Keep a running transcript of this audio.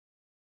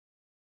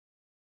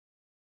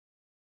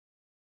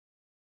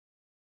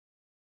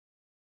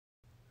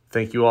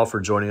Thank you all for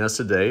joining us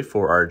today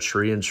for our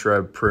tree and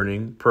shrub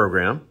pruning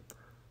program.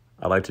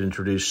 I'd like to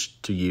introduce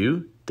to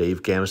you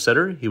Dave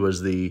Gamstetter. He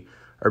was the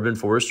urban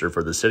forester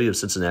for the city of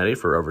Cincinnati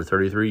for over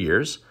 33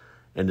 years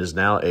and is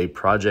now a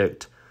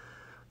project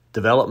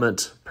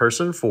development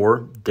person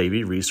for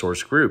Davey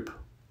Resource Group.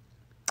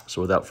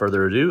 So without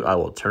further ado, I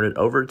will turn it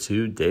over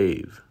to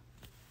Dave.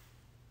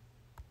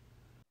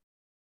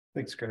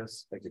 Thanks,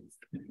 Chris. Thank you.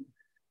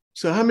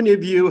 So how many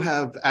of you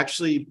have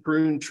actually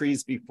pruned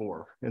trees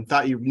before and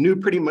thought you knew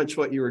pretty much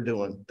what you were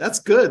doing? That's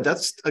good.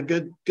 That's a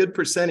good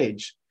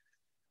percentage.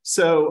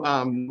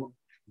 So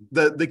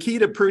the key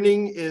to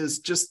pruning is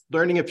just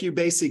learning a few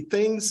basic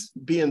things,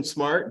 being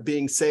smart,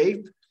 being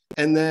safe,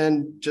 and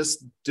then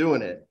just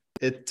doing it.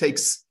 It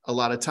takes a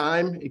lot of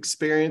time,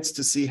 experience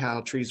to see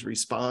how trees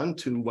respond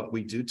to what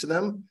we do to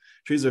them.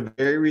 Trees are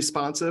very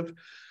responsive.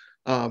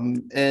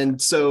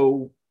 And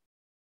so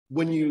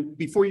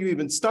before you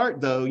even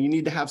start though, you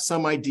need to have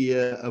some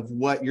idea of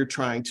what you're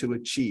trying to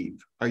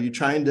achieve. Are you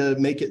trying to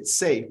make it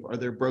safe? Are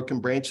there broken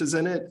branches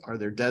in it? Are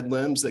there dead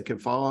limbs that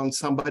could fall on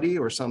somebody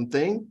or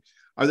something?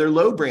 Are there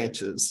low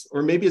branches?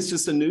 Or maybe it's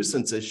just a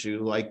nuisance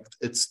issue, like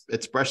it's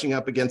brushing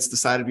up against the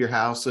side of your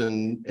house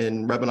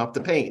and rubbing off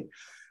the paint.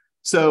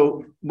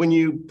 So when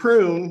you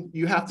prune,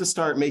 you have to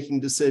start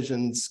making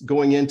decisions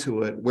going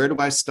into it. Where do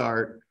I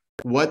start?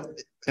 What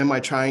am I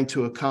trying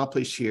to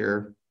accomplish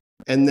here?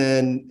 And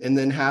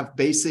then have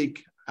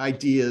basic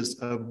ideas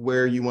of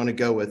where you want to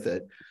go with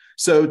it.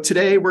 So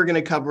today we're going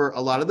to cover a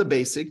lot of the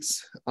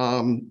basics.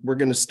 We're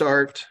going to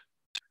start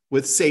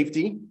with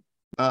safety.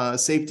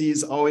 Safety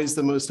is always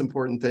the most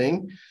important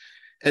thing.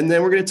 And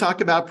then we're going to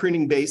talk about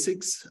pruning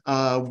basics,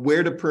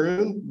 where to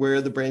prune,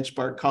 where the branch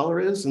bark collar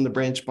is and the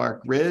branch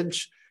bark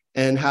ridge,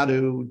 and how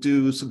to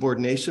do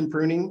subordination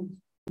pruning.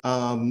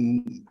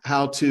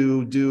 How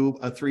to do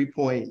a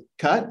 3-point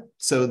cut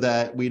so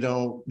that we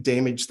don't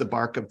damage the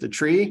bark of the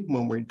tree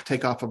when we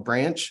take off a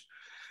branch.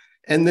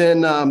 And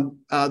then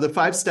the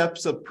 5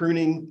 steps of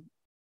pruning,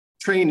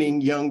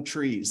 training young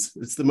trees.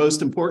 It's the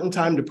most important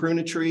time to prune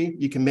a tree.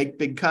 You can make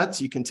big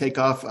cuts. You can take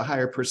off a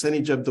higher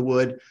percentage of the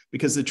wood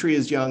because the tree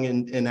is young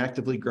and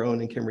actively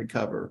growing and can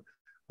recover.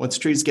 Once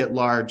trees get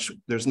large,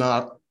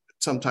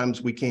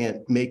 sometimes we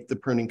can't make the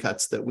pruning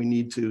cuts that we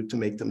need to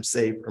make them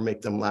safe or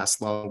make them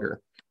last longer.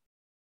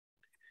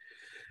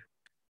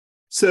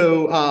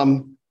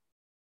 So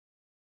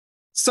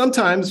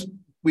sometimes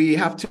we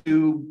have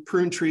to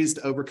prune trees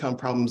to overcome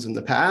problems in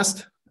the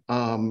past.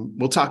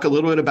 We'll talk a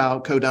little bit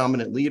about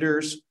codominant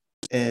leaders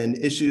and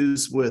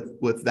issues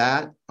with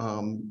that,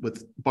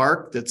 with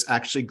bark that's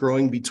actually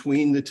growing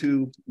between the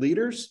 2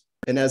 leaders.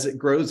 And as it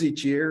grows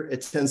each year,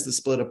 it tends to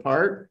split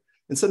apart.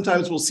 And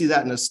sometimes we'll see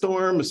that in a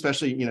storm,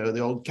 especially, the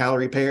old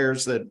Callery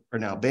pears that are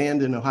now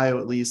banned in Ohio,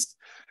 at least.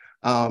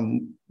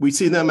 We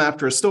see them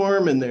after a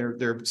storm and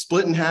they're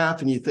split in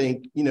half and you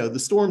think, the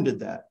storm did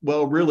that.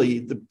 Well, really,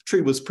 the tree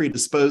was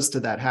predisposed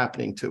to that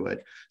happening to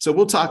it. So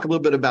we'll talk a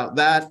little bit about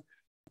that.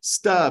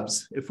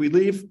 Stubs, if we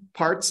leave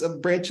parts of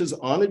branches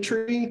on a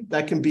tree,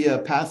 that can be a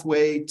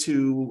pathway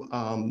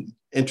to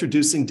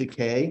introducing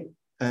decay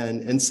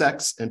and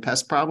insects and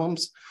pest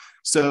problems.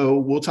 So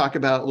we'll talk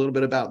about a little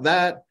bit about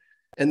that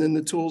and then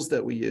the tools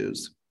that we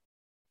use.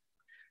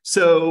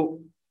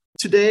 So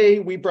today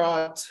we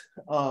brought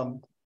a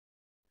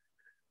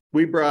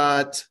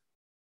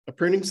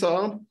pruning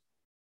saw,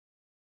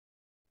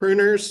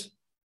 pruners,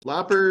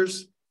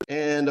 loppers,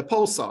 and a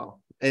pole saw.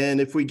 And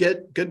if we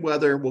get good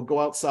weather, we'll go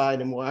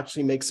outside and we'll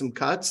actually make some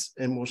cuts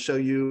and we'll show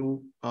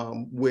you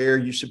where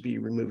you should be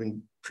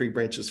removing tree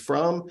branches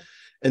from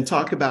and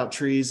talk about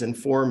trees and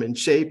form and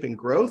shape and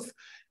growth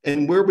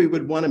and where we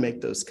would want to make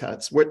those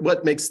cuts,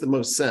 what makes the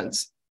most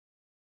sense.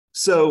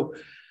 So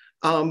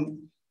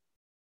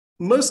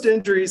most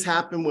injuries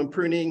happen when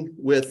pruning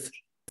with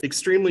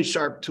extremely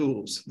sharp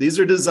tools. These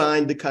are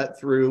designed to cut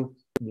through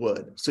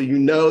wood. So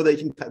they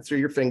can cut through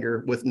your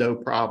finger with no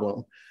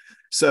problem.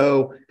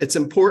 So it's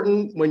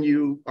important when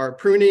you are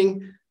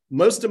pruning,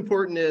 most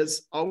important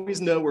is always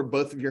know where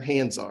both of your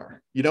hands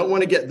are. You don't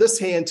want to get this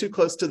hand too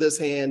close to this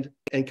hand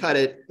and cut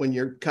it when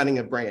you're cutting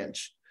a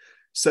branch.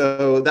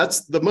 So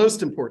that's the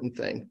most important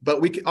thing.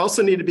 But we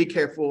also need to be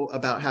careful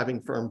about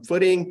having firm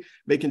footing,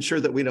 making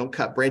sure that we don't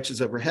cut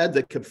branches overhead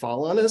that could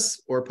fall on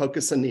us or poke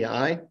us in the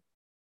eye.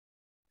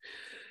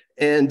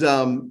 And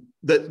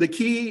the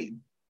key,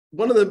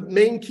 one of the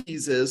main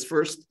keys is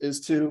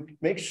to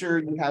make sure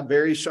you have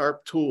very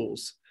sharp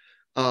tools.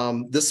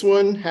 This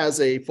one has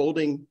a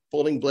folding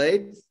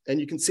blade, and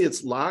you can see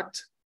it's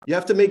locked. You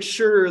have to make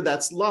sure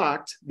that's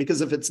locked because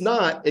if it's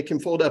not, it can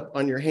fold up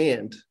on your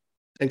hand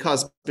and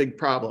cause big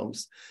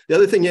problems. The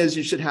other thing is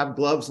you should have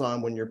gloves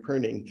on when you're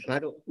pruning. And I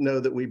don't know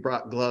that we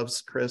brought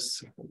gloves,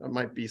 Chris. That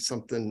might be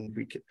something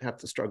we could have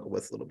to struggle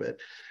with a little bit.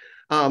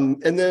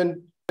 And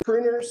then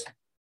pruners.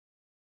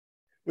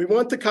 We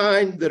want the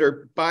kind that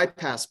are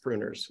bypass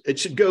pruners. It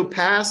should go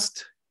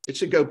past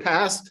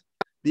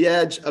the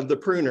edge of the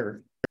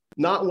pruner,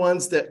 not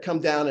ones that come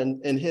down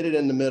and hit it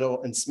in the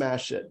middle and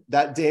smash it.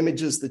 That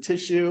damages the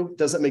tissue,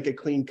 doesn't make a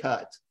clean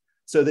cut.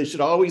 So they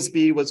should always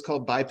be what's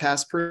called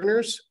bypass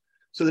pruners.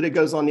 so that it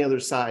goes on the other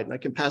side. And I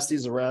can pass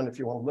these around if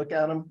you want to look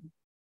at them.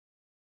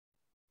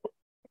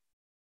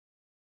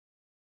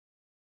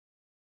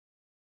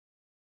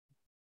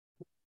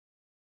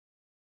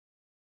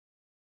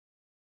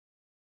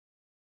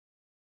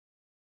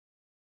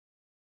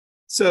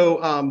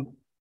 So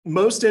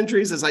most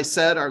injuries, as I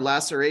said, are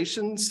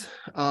lacerations,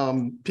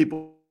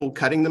 people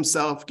cutting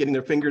themselves, getting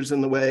their fingers in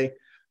the way,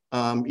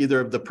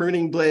 either of the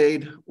pruning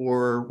blade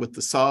or with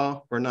the saw,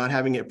 or not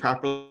having it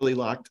properly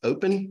locked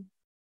open.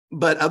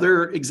 But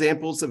other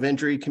examples of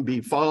injury can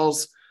be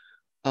falls,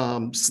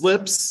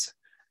 slips,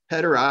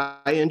 head or eye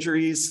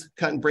injuries,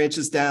 cutting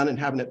branches down and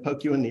having it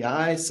poke you in the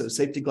eye. So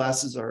safety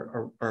glasses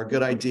are a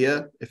good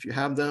idea if you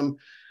have them.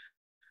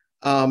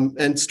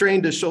 And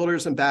strain to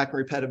shoulders and back and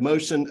repetitive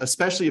motion,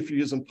 especially if you're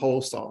using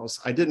pole saws.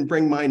 I didn't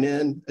bring mine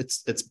in.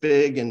 It's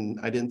big, and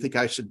I didn't think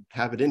I should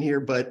have it in here.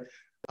 But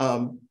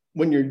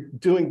when you're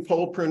doing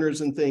pole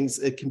pruners and things,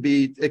 it can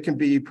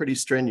be pretty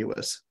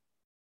strenuous.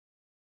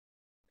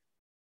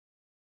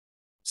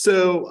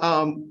 So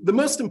the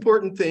most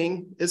important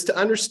thing is to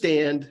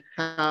understand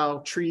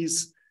how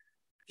trees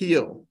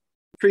heal.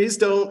 Trees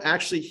don't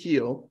actually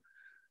heal.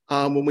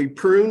 When we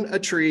prune a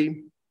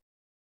tree,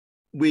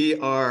 we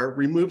are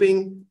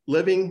removing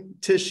living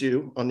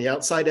tissue on the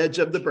outside edge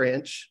of the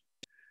branch.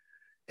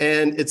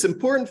 And it's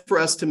important for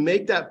us to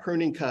make that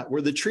pruning cut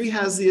where the tree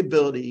has the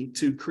ability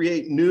to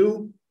create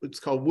new, what's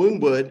called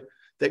wound wood,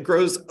 that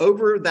grows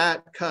over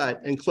that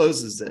cut and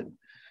closes it.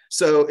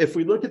 So if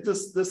we look at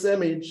this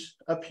image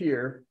up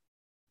here,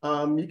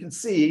 you can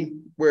see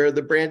where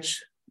the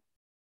branch,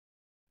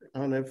 I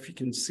don't know if you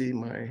can see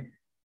my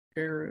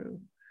arrow,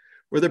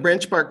 where the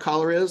branch bark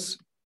collar is.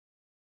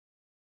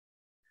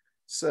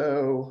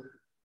 So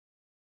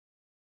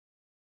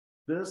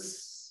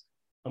this,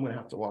 I'm going to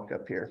have to walk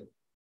up here.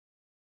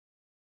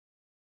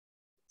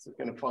 Is it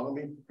going to follow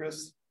me,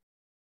 Chris?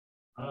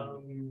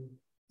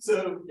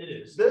 So it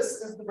is.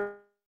 This is the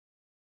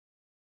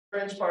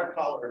branch bark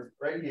collar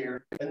right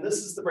here, and this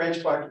is the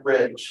branch bark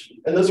ridge.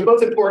 And those are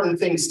both important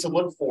things to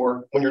look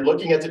for when you're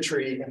looking at the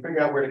tree and figuring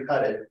out where to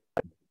cut it.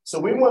 So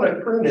we want to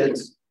prune it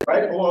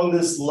right along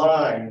this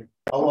line,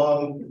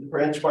 along the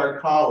branch bark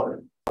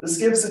collar. This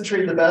gives the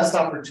tree the best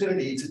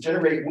opportunity to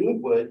generate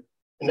wound wood.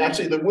 And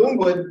actually the wound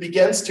wood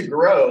begins to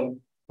grow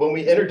when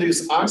we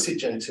introduce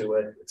oxygen to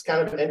it. It's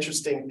kind of an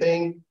interesting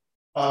thing.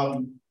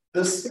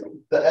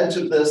 The edge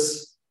of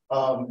this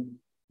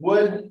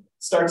wood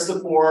starts to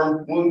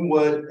form wound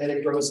wood, and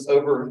it grows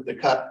over the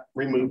cut,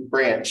 removed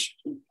branch.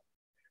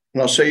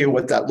 And I'll show you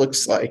what that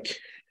looks like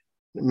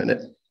in a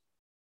minute.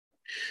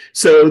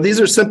 So these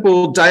are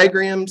simple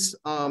diagrams.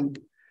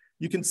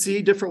 You can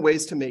see different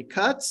ways to make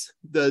cuts.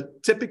 The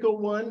typical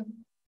one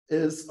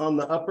is on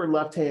the upper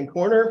left-hand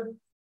corner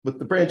with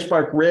the branch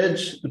bark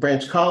ridge, the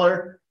branch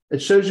collar. It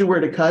shows you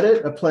where to cut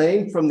it, a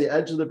plane from the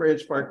edge of the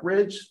branch bark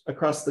ridge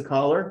across the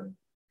collar.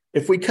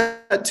 If we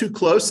cut too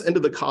close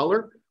into the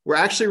collar, we're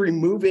actually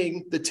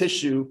removing the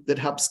tissue that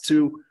helps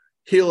to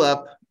heal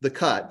up the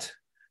cut.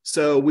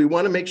 So we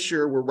want to make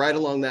sure we're right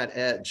along that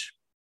edge.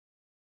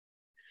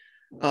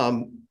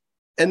 And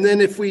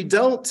then if we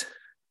don't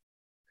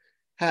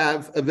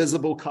have a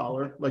visible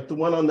collar, like the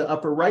one on the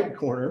upper right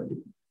corner,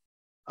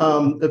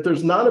 if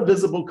there's not a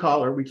visible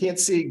collar, we can't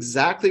see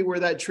exactly where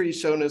that tree is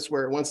showing us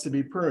where it wants to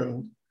be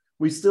pruned.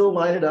 We still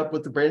line it up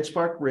with the branch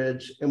bark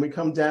ridge, and we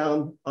come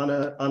down on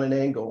an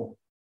angle.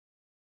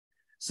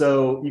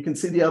 So you can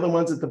see the other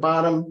ones at the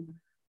bottom,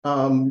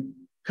 kind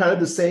of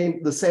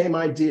the same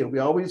idea. We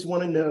always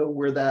want to know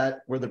where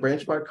the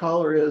branch bark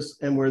collar is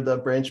and where the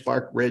branch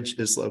bark ridge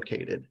is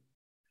located.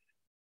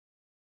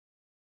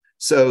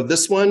 So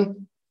this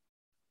one,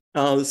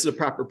 this is a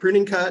proper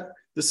pruning cut.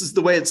 This is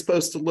the way it's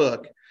supposed to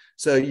look.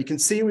 So you can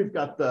see we've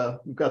got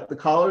the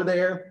collar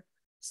there,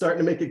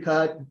 starting to make a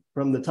cut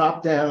from the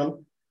top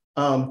down.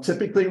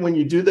 Typically, when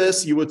you do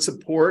this, you would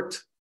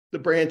support the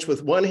branch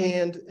with one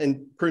hand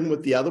and prune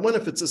with the other one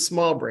if it's a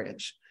small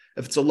branch.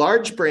 If it's a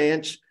large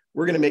branch,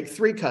 we're going to make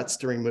 3 cuts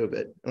to remove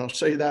it. And I'll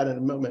show you that in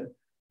a moment.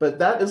 But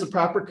that is a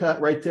proper cut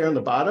right there on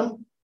the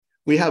bottom.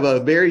 We have a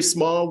very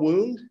small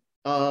wound.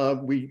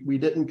 We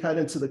didn't cut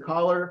into the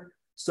collar.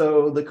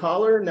 So the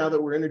collar, now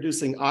that we're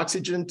introducing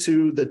oxygen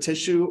to the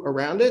tissue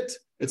around it,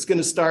 it's going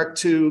to start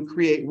to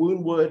create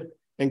wound wood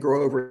and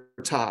grow over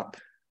top.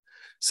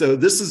 So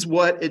this is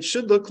what it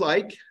should look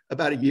like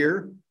about a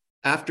year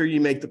after you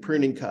make the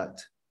pruning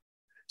cut.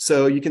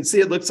 So you can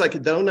see it looks like a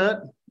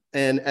donut,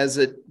 and as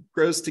it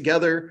grows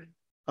together,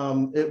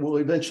 it will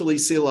eventually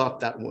seal off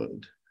that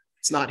wound.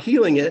 It's not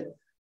healing it,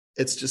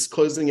 it's just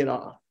closing it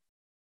off.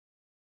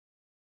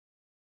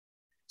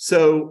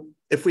 So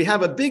if we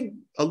have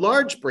a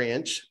large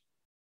branch,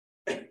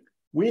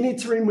 we need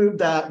to remove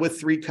that with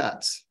 3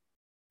 cuts.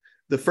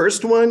 The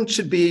first one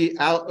should be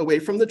out away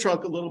from the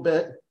trunk a little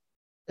bit,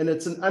 and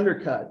it's an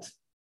undercut.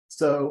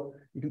 So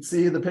you can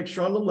see the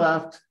picture on the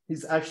left,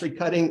 he's actually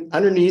cutting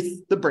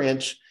underneath the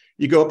branch.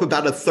 You go up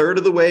about 1/3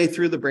 of the way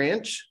through the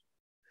branch.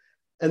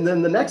 And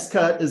then the next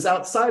cut is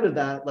outside of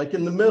that, like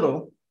in the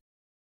middle,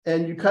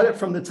 and you cut it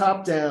from the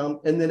top down,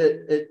 and then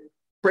it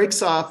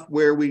breaks off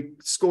where we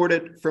scored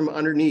it from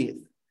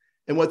underneath.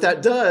 And what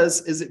that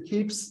does is it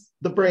keeps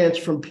the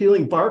branch from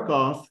peeling bark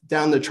off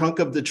down the trunk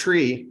of the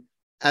tree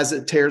as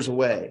it tears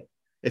away.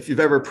 If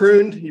you've ever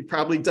pruned, you've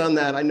probably done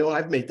that. I know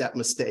I've made that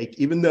mistake.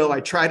 Even though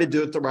I try to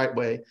do it the right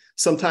way,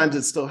 sometimes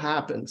it still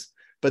happens.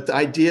 But the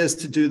idea is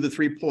to do the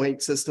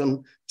 3-point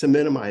system to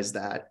minimize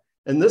that.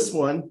 And this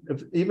one,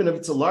 even if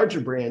it's a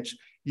larger branch,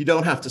 you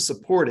don't have to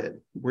support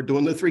it. We're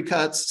doing the 3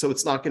 cuts, so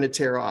it's not going to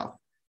tear off.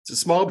 It's a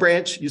small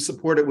branch, you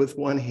support it with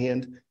one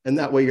hand, and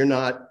that way you're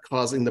not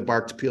causing the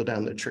bark to peel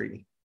down the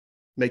tree.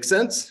 Make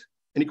sense?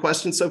 Any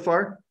questions so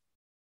far?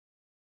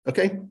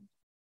 Okay,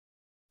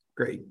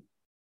 great.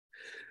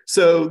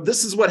 So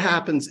this is what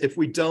happens if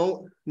we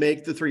don't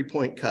make the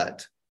 3-point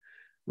cut.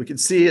 We can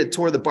see it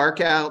tore the bark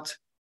out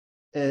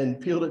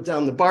and peeled it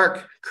down the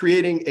bark,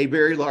 creating a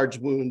very large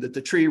wound that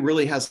the tree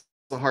really has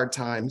a hard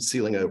time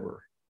sealing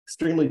over.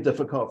 Extremely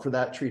difficult for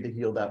that tree to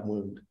heal that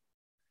wound.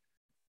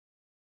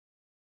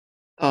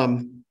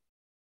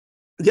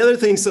 The other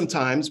thing,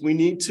 sometimes we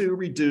need to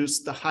reduce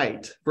the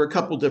height for a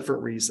couple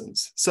different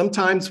reasons.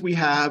 Sometimes we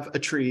have a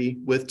tree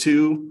with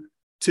two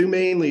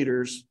main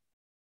leaders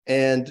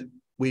and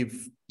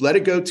we've let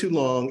it go too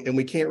long and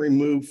we can't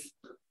remove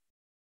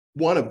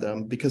one of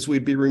them because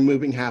we'd be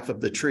removing half of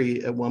the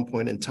tree at one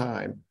point in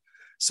time.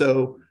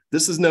 So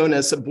this is known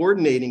as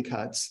subordinating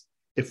cuts.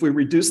 If we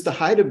reduce the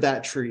height of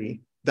that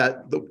tree,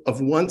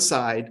 of one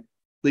side,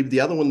 leave the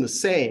other one the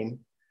same,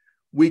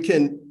 we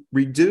can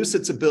reduce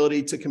its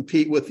ability to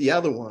compete with the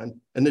other one,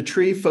 and the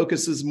tree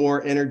focuses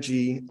more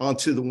energy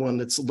onto the one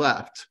that's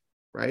left,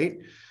 right?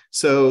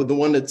 So the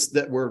one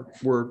that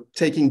we're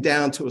taking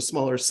down to a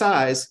smaller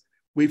size,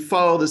 we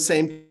follow the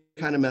same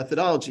kind of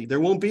methodology. There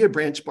won't be a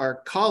branch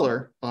bark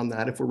collar on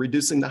that. If we're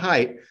reducing the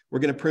height, we're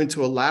going to prune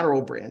to a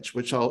lateral branch,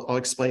 which I'll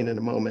explain in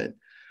a moment.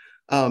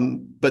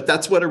 But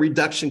that's what a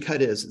reduction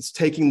cut is. It's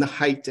taking the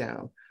height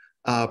down.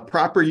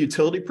 Proper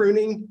utility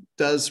pruning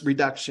does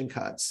reduction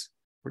cuts.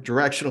 Or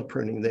directional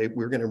pruning,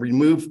 we're going to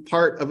remove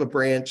part of a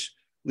branch,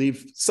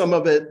 leave some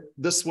of it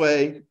this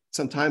way.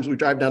 Sometimes we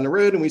drive down the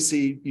road and we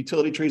see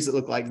utility trees that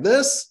look like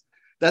this.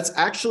 That's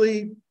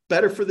actually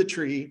better for the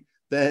tree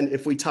than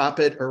if we top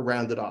it or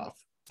round it off.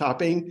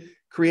 Topping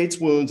creates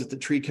wounds that the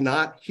tree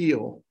cannot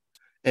heal.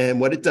 And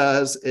what it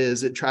does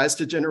is it tries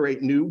to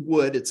generate new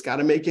wood. It's got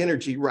to make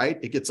energy, right?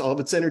 It gets all of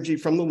its energy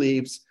from the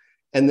leaves.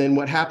 And then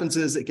what happens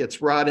is it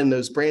gets rot in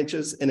those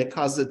branches and it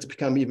causes it to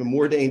become even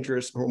more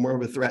dangerous or more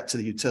of a threat to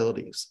the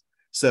utilities.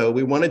 So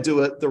we want to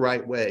do it the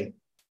right way.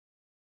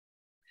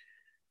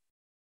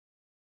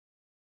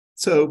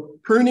 So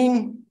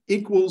pruning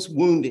equals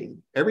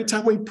wounding. Every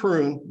time we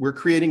prune, we're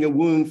creating a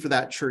wound for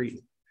that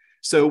tree.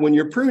 So when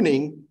you're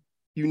pruning,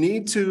 you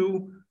need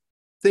to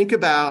think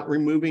about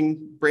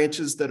removing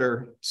branches that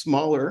are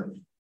smaller.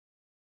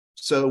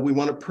 So we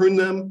want to prune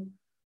them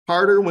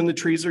harder when the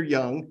trees are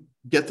young,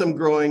 get them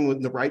growing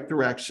in the right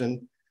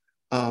direction.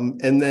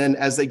 And then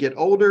as they get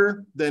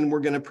older, then we're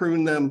going to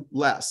prune them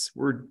less.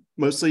 We're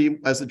mostly,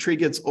 as the tree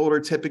gets older,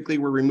 typically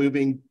we're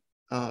removing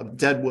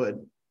dead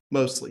wood,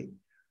 mostly,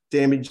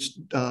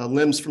 damaged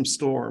limbs from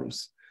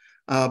storms.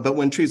 But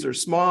when trees are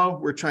small,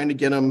 we're trying to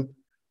get them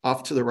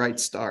off to the right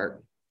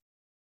start.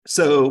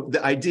 So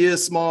the idea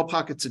is small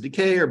pockets of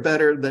decay are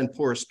better than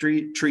poor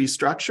tree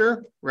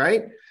structure,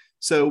 right?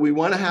 So we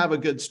want to have a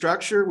good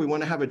structure. We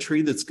want to have a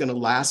tree that's going to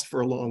last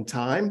for a long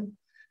time.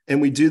 And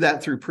we do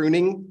that through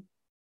pruning.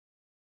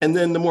 And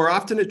then the more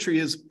often a tree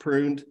is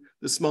pruned,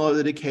 the smaller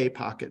the decay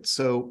pockets.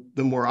 So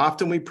the more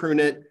often we prune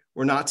it,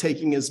 we're not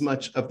taking as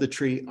much of the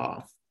tree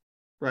off,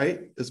 right?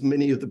 As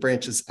many of the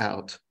branches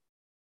out.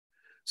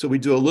 So we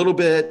do a little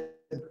bit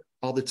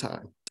all the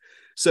time.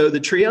 So the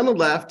tree on the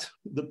left,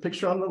 the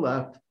picture on the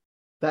left,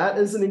 that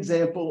is an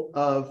example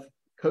of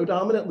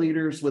codominant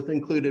leaders with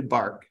included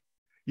bark.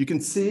 You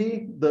can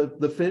see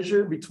the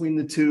fissure between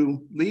the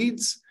two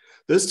leads.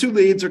 Those two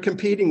leads are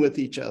competing with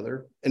each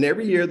other, and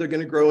every year they're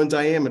going to grow in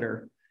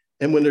diameter.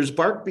 And when there's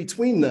bark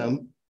between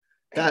them,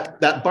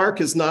 that bark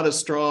is not a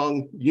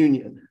strong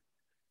union.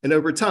 And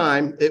over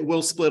time, it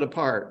will split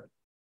apart.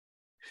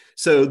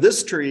 So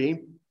this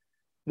tree,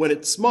 when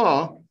it's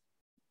small,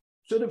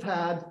 should have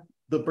had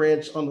the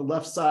branch on the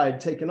left side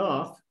taken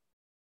off,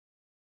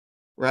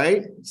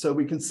 right? So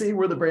we can see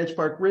where the branch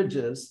bark ridge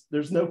is.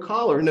 There's no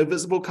collar, no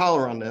visible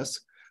collar on this.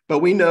 But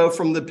we know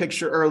from the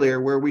picture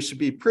earlier where we should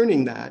be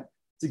pruning that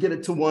to get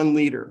it to 1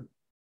 leader.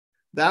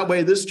 That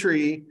way, this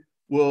tree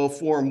will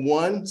form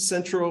one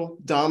central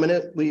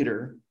dominant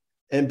leader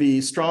and be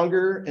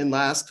stronger and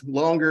last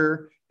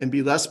longer and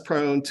be less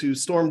prone to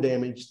storm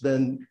damage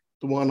than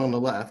the one on the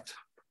left.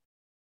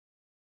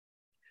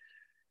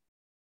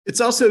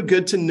 It's also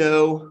good to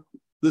know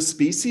the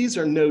species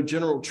or know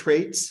general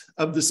traits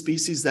of the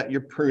species that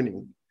you're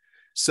pruning.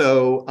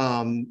 So,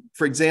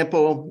 for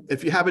example,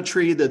 if you have a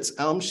tree that's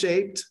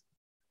elm-shaped,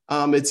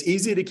 it's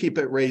easy to keep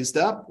it raised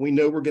up. We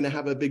know we're going to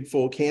have a big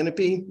full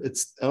canopy.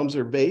 Elms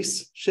are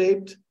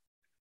vase-shaped.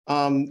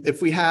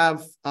 If we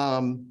have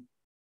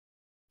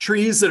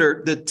trees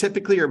that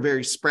typically are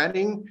very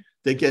spreading,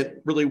 they get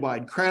really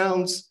wide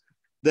crowns.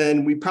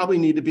 then we probably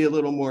need to be a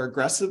little more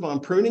aggressive on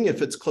pruning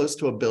if it's close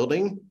to a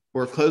building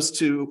or close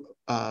to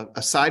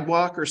a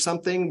sidewalk or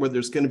something where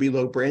there's going to be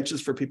low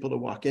branches for people to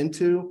walk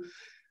into,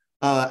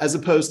 as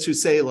opposed to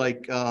say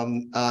like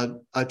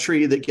a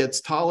tree that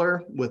gets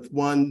taller with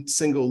one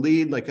single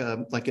lead, like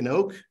an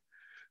oak.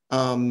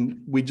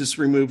 We just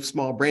remove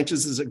small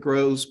branches as it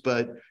grows,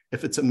 but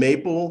if it's a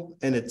maple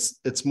and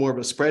it's more of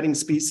a spreading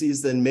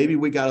species, then maybe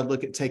we got to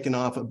look at taking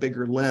off a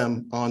bigger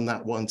limb on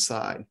that one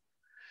side.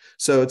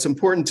 So it's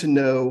important to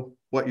know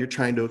what you're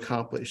trying to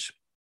accomplish.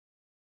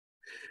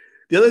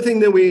 The other thing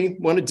that we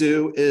want to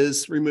do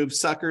is remove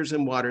suckers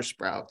and water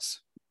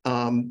sprouts.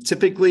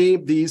 Typically,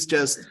 these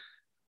just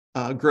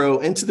grow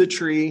into the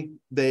tree.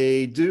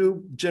 They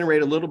do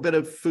generate a little bit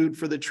of food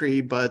for the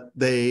tree, but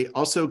they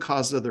also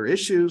cause other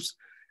issues.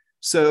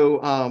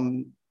 So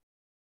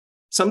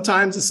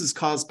sometimes this is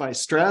caused by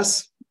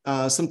stress.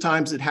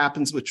 Sometimes it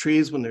happens with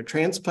trees when they're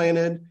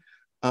transplanted.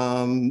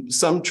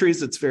 Some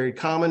trees, it's very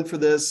common for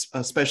this,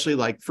 especially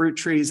like fruit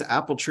trees,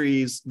 apple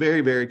trees,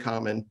 very, very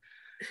common.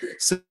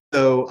 So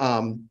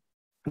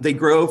they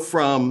grow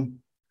from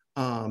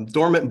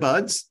dormant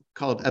buds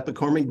called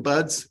epicormic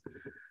buds,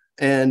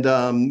 and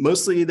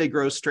mostly they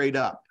grow straight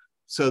up.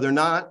 So they're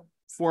not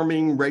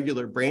forming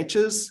regular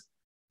branches.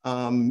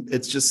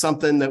 It's just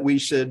something that we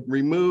should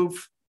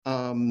remove,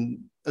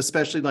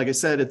 especially, like I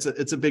said,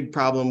 it's a big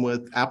problem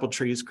with apple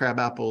trees, crab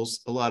apples,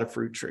 a lot of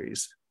fruit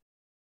trees.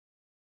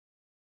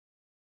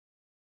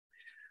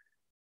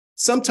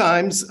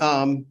 Sometimes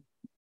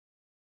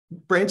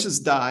branches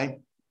die.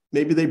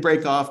 Maybe they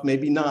break off,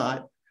 maybe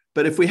not.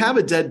 But if we have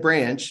a dead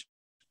branch,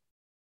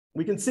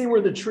 we can see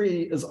where the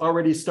tree is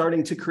already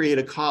starting to create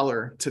a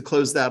collar to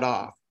close that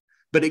off.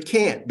 But it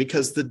can't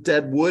because the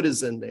dead wood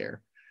is in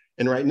there.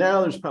 And right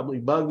now there's probably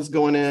bugs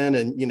going in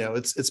and, you know,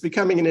 it's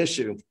becoming an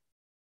issue.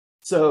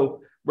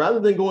 So rather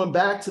than going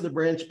back to the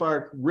branch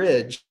bark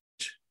ridge,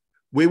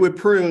 we would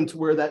prune to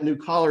where that new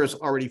collar is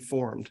already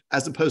formed,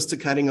 as opposed to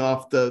cutting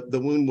off the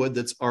wound wood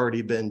that's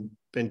already been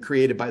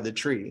created by the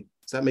tree.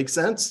 Does that make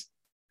sense?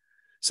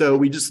 So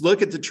we just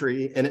look at the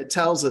tree and it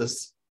tells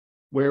us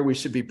where we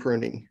should be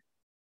pruning.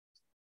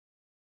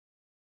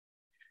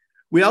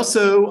 We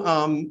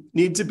also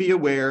need to be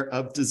aware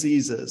of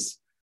diseases.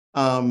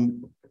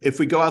 If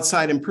we go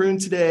outside and prune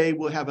today,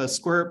 we'll have a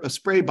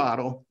spray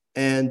bottle.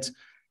 And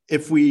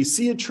if we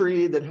see a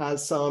tree that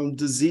has some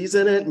disease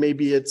in it,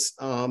 maybe it's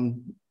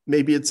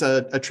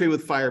a tree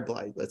with fire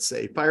blight, let's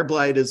say. Fire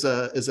blight is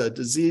a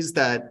disease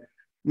that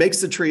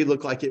makes the tree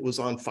look like it was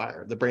on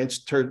fire.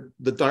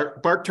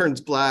 The bark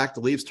turns black,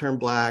 the leaves turn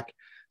black.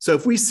 So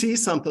if we see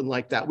something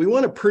like that, we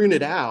want to prune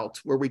it out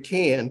where we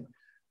can,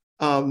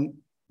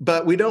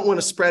 but we don't want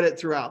to spread it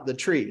throughout the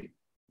tree,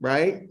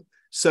 right?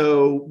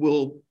 So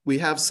we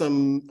have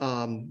some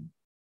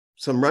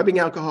rubbing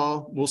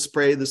alcohol we'll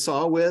spray the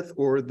saw with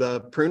or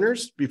the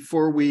pruners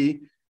before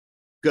we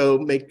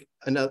prune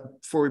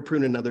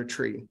another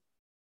tree.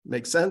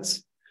 Make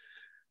sense?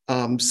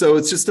 So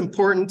it's just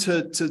important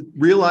to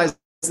realize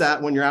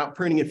that when you're out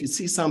pruning, if you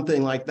see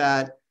something like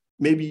that,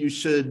 maybe you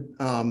should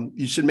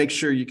make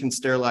sure you can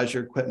sterilize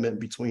your equipment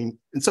between,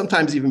 and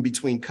sometimes even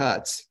between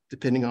cuts,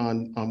 depending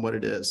on what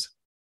it is.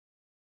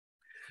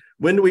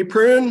 When do we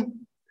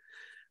prune?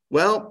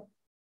 Well,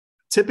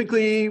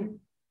 typically,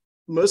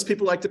 most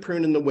people like to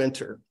prune in the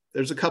winter.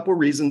 There's a couple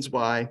reasons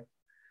why.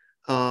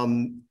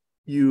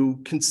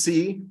 You can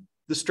see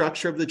the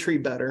structure of the tree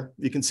better.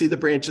 You can see the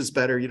branches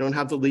better. You don't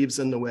have the leaves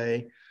in the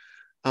way.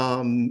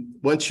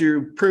 Once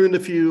you pruned a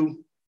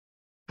few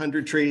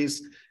hundred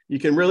trees, you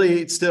can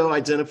really still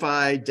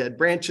identify dead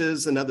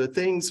branches and other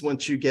things.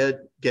 Once you get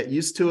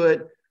used to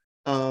it,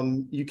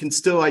 you can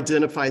still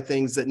identify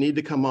things that need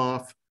to come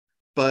off,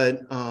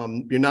 but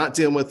you're not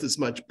dealing with as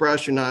much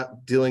brush. You're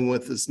not dealing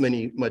with as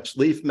much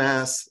leaf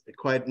mass,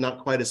 not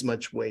quite as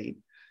much weight.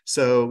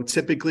 So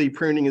typically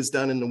pruning is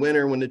done in the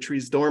winter when the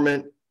tree's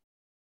dormant.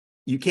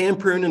 You can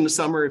prune in the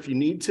summer if you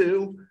need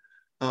to,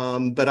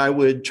 but I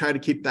would try to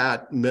keep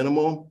that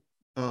minimal.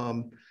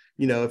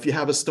 You know, if you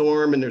have a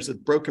storm and there's a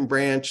broken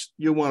branch,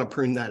 you'll want to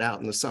prune that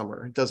out in the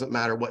summer. It doesn't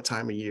matter what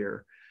time of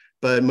year,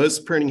 but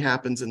most pruning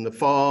happens in the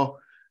fall.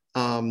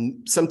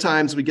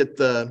 Sometimes we get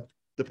the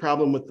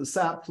problem with the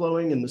sap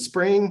flowing in the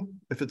spring.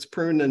 If it's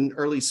pruned in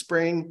early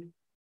spring,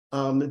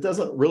 it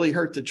doesn't really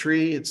hurt the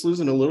tree. It's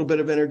losing a little bit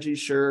of energy,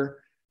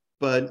 sure,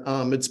 but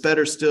it's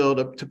better still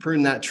to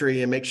prune that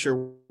tree and make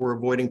sure we're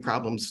avoiding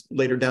problems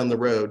later down the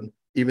road,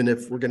 even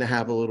if we're going to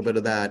have a little bit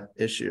of that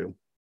issue.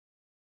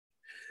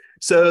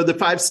 So the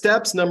 5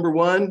 steps, number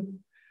 1,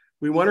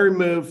 we want to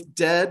remove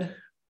dead,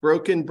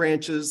 broken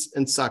branches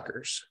and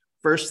suckers.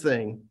 First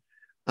thing,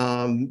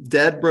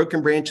 dead,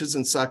 broken branches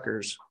and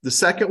suckers. The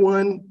second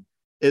one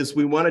is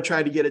we want to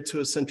try to get it to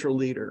a central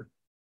leader.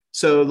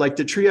 So like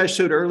the tree I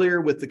showed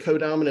earlier with the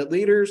codominant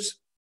leaders,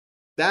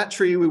 that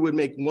tree, we would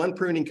make one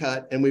pruning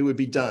cut and we would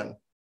be done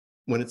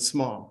when it's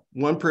small.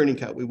 One pruning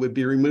cut. We would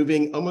be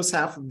removing almost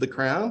half of the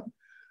crown,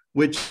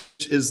 which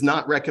is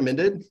not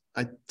recommended.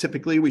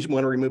 Typically, we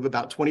want to remove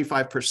about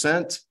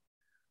 25%.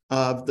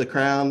 of the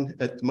crown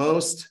at the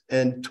most,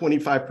 and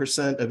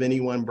 25% of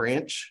any one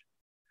branch.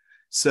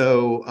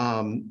 So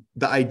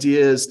the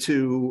idea is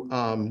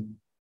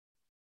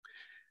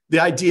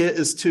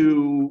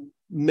to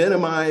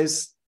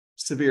minimize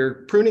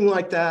severe pruning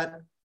like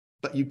that,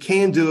 but you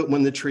can do it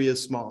when the tree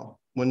is small.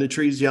 When the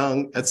tree's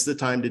young, that's the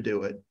time to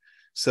do it.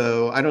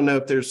 So I don't know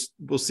if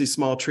we'll see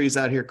small trees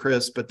out here,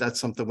 Chris, but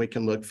that's something we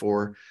can look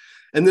for.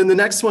 And then the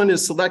next one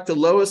is select the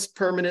lowest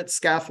permanent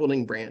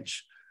scaffolding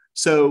branch.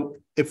 So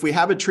if we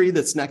have a tree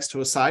that's next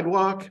to a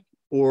sidewalk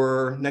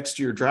or next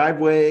to your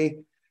driveway,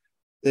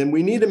 then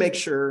we need to make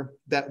sure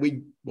that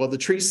the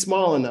tree's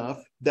small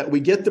enough that we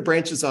get the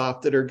branches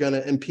off that are going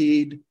to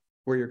impede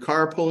or your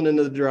car pulling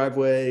into the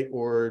driveway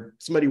or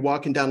somebody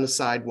walking down the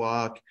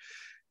sidewalk.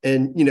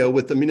 And,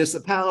 with the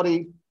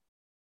municipality,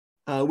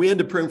 we had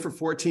to prune for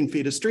 14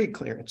 feet of street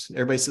clearance. And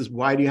everybody says,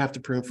 why do you have to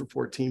prune for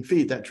 14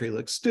 feet? That tree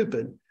looks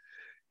stupid.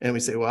 And we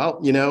say,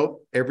 well,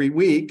 every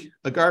week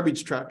a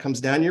garbage truck comes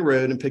down your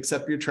road and picks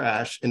up your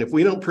trash. And if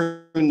we don't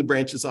prune the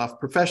branches off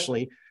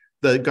professionally,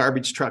 the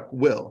garbage truck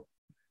will.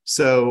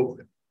 So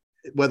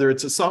whether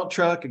it's a salt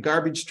truck, a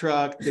garbage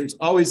truck, there's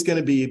always going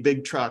to be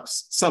big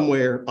trucks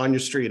somewhere on your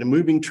street, a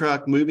moving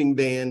truck, moving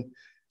van.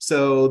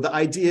 So the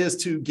idea is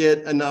to get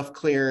enough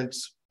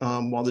clearance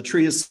while the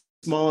tree is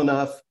small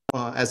enough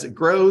as it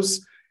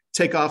grows,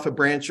 take off a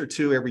branch or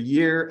two every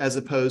year, as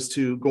opposed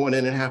to going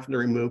in and having to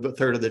remove a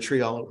third of the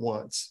tree all at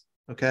once.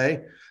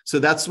 Okay, so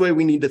that's the way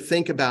we need to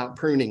think about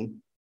pruning.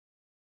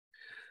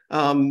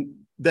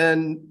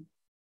 Then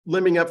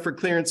limbing up for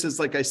clearances,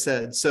 like I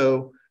said.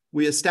 So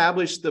we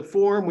establish the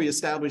form, we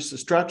establish the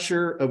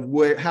structure of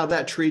how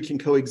that tree can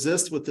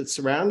coexist with its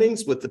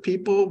surroundings, with the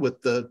people,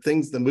 with the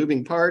things, the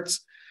moving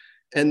parts,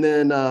 and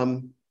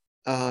then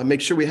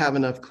make sure we have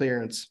enough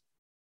clearance.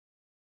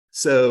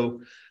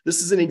 So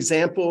this is an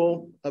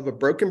example of a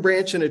broken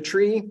branch in a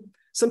tree.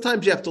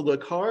 Sometimes you have to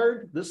look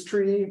hard. This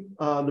tree,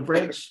 the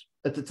branch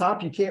at the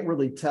top, you can't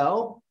really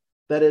tell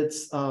that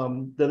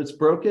it's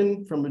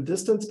broken from a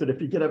distance, but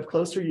if you get up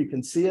closer, you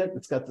can see it.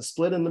 It's got the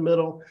split in the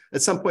middle.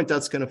 At some point,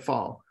 that's going to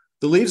fall.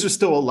 The leaves are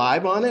still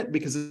alive on it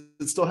because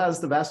it still has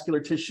the vascular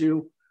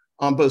tissue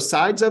on both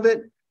sides of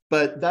it,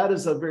 but that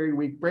is a very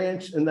weak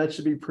branch and that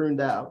should be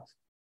pruned out.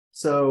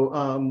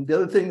 So the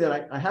other thing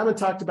that I haven't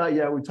talked about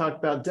yet, we talked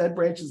about dead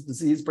branches,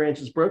 diseased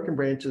branches, broken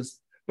branches,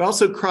 but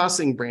also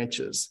crossing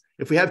branches.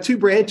 If we have two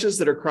branches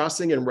that are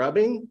crossing and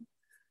rubbing,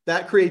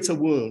 that creates a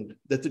wound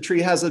that the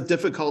tree has a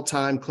difficult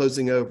time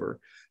closing over.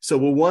 So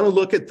we'll want to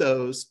look at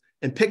those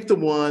and pick the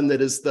one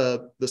that is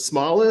the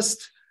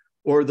smallest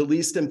or the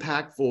least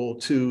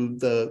impactful to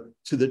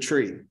the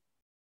tree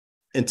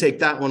and take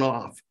that one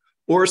off.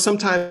 Or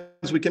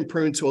sometimes we can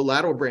prune to a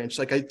lateral branch,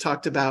 like I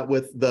talked about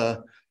with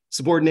the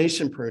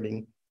subordination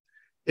pruning.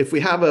 If we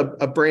have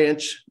a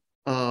branch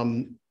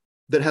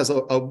that has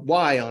a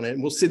Y on it,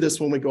 and we'll see this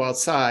when we go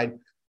outside,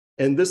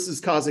 and this is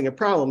causing a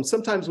problem,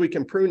 sometimes we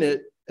can prune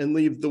it and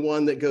leave the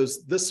one that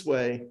goes this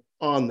way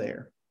on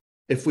there.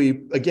 If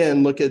we,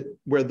 again, look at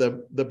where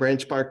the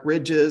branch bark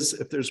ridge is,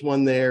 if there's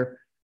one there,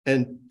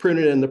 and prune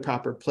it in the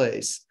proper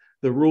place.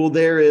 The rule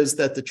there is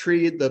that the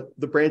tree, the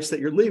branch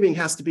that you're leaving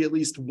has to be at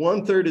least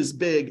 1/3 as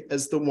big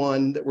as the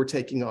one that we're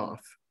taking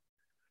off,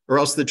 or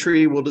else the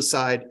tree will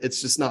decide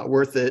it's just not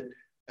worth it.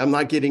 I'm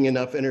not getting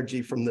enough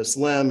energy from this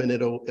limb, and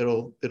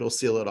it'll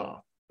seal it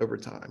off over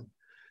time.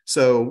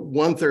 So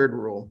 1/3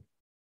 rule.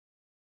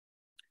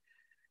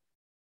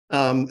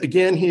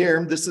 Again,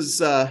 here, this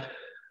is a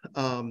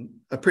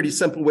pretty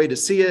simple way to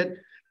see it.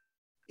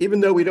 Even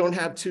though we don't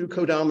have two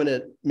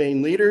codominant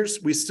main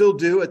leaders, we still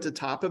do at the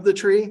top of the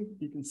tree.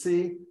 You can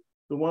see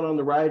the one on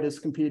the right is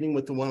competing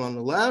with the one on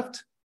the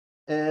left.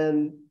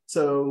 And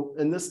so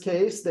in this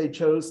case, they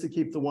chose to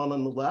keep the one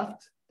on the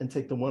left and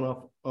take the one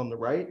off on the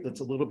right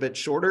that's a little bit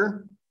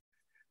shorter.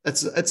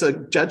 It's a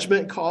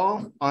judgment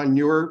call on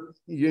your,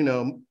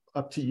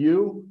 up to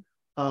you.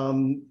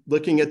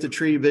 Looking at the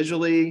tree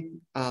visually,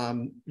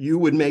 you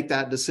would make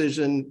that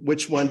decision.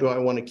 Which one do I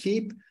want to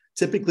keep?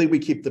 Typically, we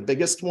keep the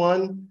biggest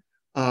one.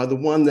 The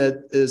one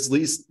that is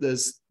least,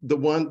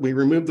 we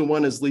remove the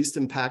one is least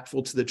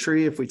impactful to the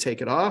tree if we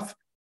take it off.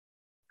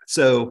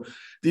 So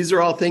these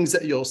are all things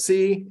that you'll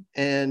see,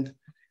 and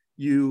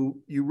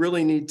you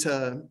really need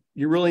to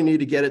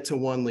get it to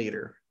 1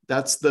 liter.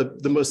 That's the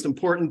most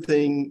important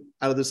thing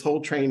out of this whole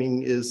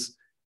training is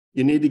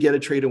you need to get a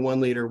tree to 1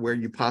 liter where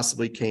you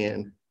possibly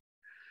can.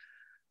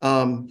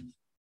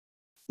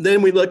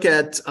 Then we look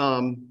at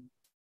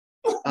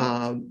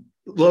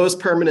lowest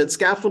permanent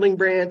scaffolding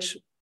branch.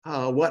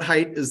 What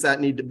height does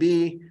that need to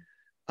be?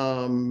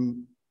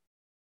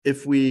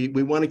 If we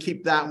want to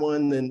keep that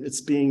one, then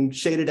it's being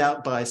shaded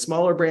out by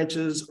smaller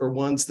branches or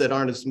ones that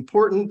aren't as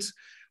important.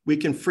 We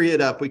can free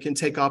it up. We can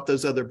take off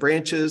those other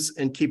branches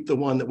and keep the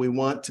one that we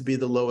want to be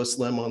the lowest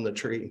limb on the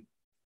tree.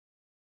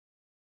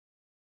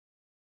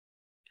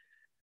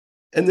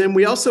 And then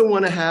we also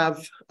want to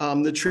have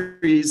the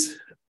trees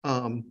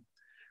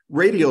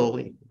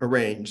radially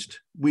arranged.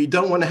 We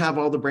don't want to have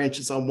all the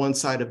branches on one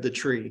side of the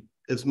tree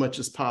as much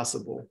as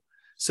possible.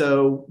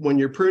 So when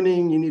you're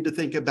pruning, you need to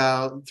think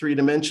about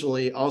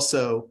three-dimensionally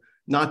also,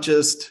 not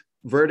just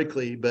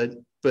vertically, but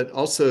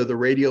also the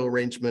radial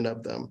arrangement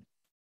of them.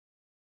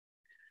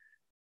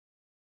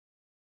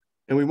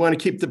 And we want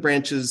to keep the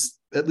branches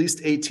at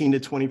least 18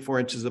 to 24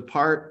 inches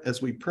apart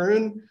as we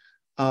prune.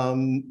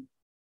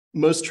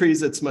 Most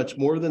trees, it's much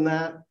more than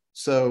that.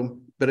 So,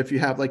 but if you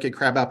have like a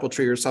crabapple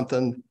tree or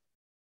something,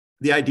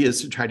 the idea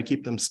is to try to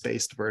keep them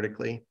spaced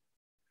vertically.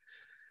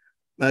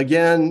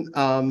 Again,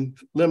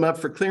 limb up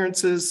for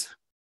clearances.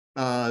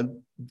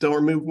 Don't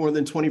remove more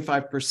than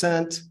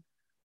 25%.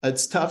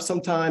 It's tough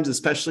sometimes,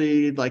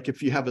 especially like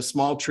if you have a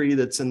small tree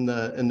that's in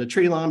the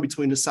tree line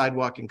between the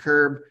sidewalk and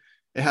curb.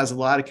 It has a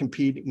lot of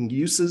competing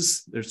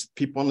uses. There's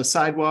people on the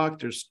sidewalk,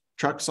 there's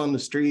trucks on the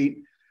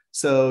street.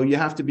 So you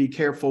have to be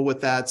careful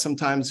with that.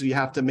 Sometimes you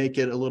have to make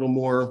it a little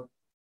more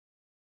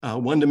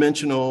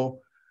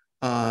one-dimensional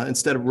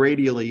instead of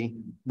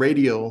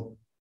radial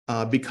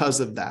because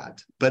of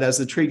that. But as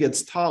the tree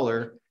gets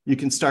taller, you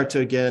can start to,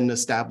 again,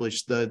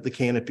 establish the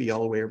canopy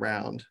all the way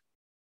around.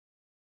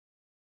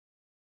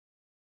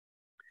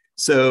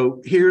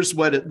 So here's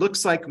what it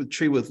looks like with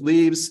tree with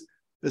leaves.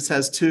 This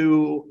has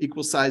two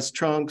equal-sized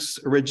trunks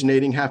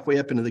originating halfway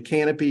up into the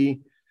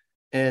canopy.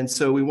 And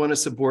so we want to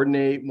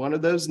subordinate one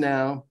of those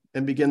now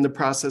and begin the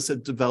process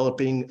of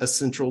developing a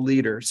central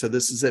leader. So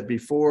this is it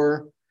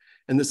before,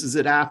 and this is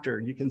it after.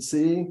 You can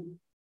see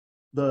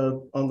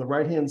on the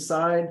right-hand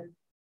side,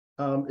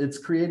 it's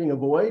creating a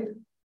void.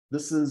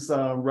 This is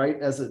right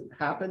as it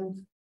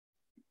happened.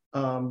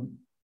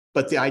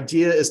 But the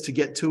idea is to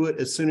get to it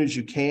as soon as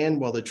you can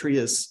while the tree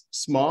is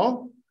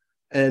small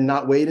and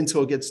not wait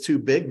until it gets too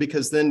big,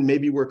 because then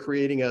maybe we're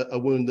creating a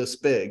wound this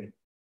big.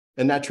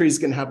 And that tree is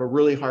going to have a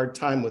really hard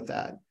time with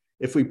that.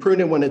 If we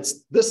prune it when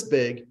it's this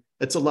big,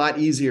 it's a lot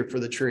easier for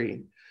the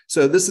tree.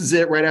 So this is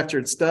it right after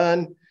it's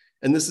done.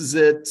 And this is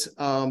it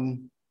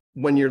 1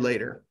 year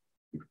later.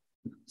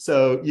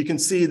 So you can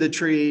see the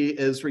tree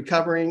is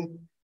recovering,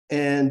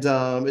 and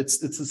it's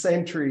the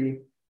same tree,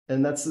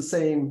 and that's the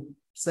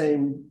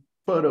same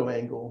photo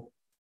angle,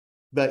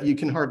 but you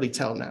can hardly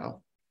tell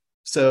now.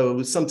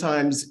 So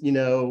sometimes, you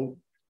know,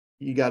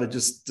 you got to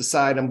just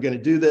decide, I'm going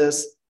to do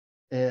this,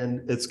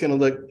 and it's going to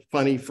look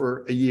funny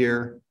for a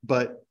year,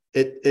 but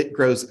it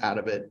grows out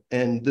of it.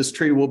 And this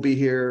tree will be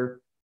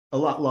here a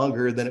lot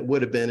longer than it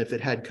would have been if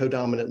it had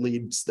codominant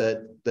leaves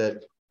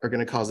that are going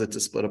to cause it to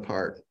split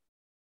apart.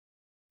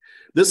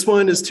 This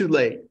one is too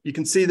late. You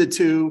can see the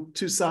two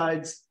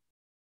sides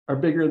are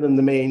bigger than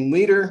the main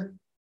leader.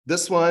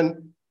 This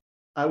one,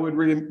 I would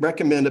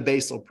recommend a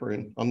basal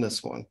prune on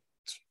this one.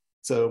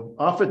 So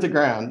off at the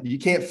ground. You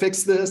can't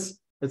fix this.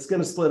 It's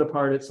going to split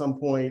apart at some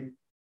point.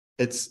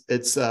 It's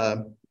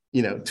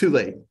you know, too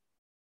late.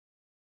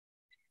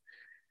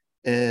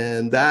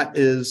 And that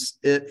is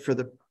it for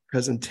the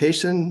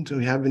presentation. Do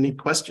we have any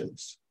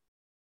questions?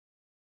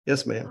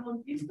 Yes,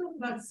 ma'am. You spoke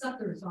about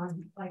suckers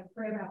on like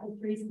crabapple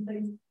trees and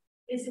things.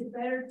 Is it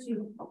better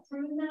to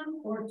prune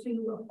them or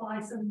to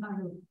apply some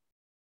kind of,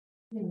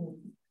 you know,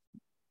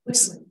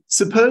 liquid?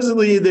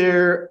 Supposedly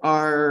there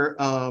are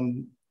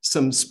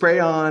some spray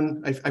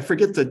on. I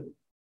forget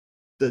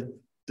the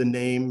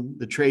name,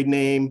 the trade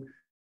name,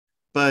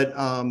 but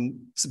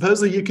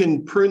supposedly you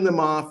can prune them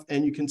off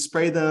and you can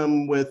spray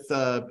them with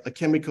a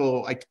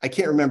chemical. I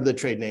can't remember the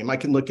trade name. I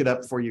can look it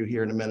up for you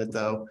here in a minute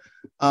though.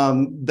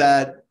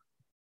 That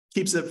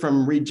keeps it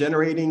from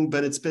regenerating,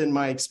 but it's been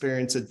my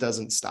experience, it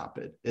doesn't stop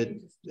it.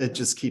 It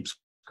just keeps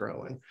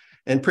growing.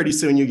 And pretty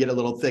soon you get a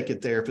little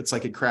thicket there if it's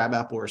like a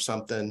crabapple or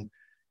something.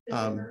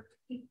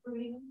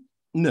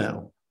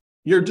 No,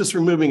 you're just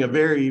removing a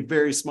very,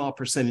 very small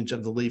percentage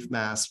of the leaf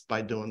mass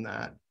by doing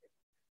that.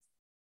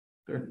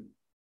 Sure.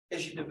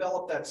 As you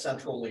develop that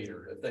central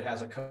leader that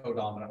has a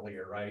codominant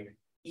leader, right?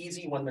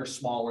 Easy when they're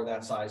smaller,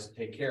 that size to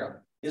take care of.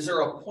 Is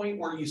there a point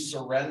where you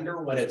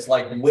surrender when it's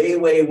like way,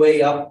 way,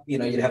 way up? You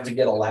know, you'd have to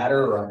get a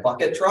ladder or a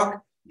bucket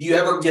truck. Do you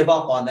ever give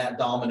up on that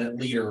dominant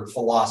leader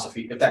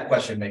philosophy? If that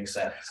question makes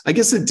sense. I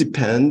guess it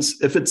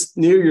depends. If it's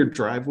near your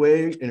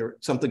driveway and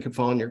something could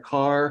fall in your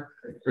car,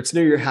 or it's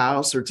near your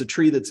house, or it's a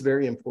tree that's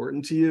very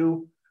important to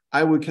you,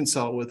 I would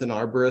consult with an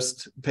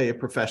arborist, pay a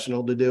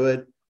professional to do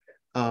it,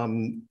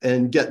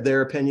 and get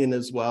their opinion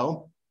as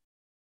well.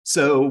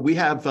 So we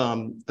have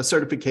a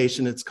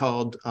certification. It's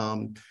called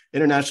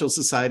International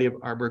Society of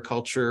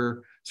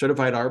Arboriculture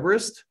Certified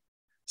Arborist.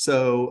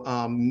 So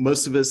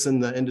most of us in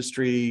the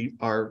industry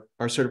are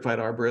certified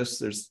arborists.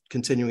 There's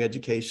continuing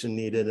education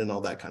needed and all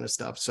that kind of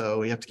stuff. So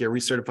we have to get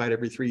recertified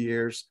every 3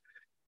 years.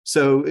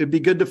 So it'd be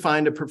good to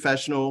find a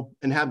professional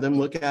and have them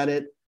look at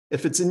it.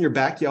 If it's in your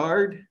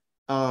backyard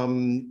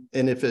and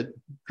if it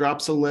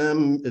drops a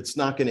limb, it's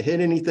not going to hit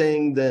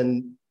anything,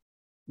 then,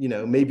 you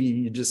know, maybe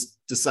you just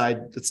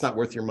decide it's not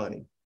worth your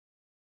money.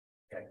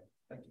 Okay,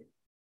 thank you.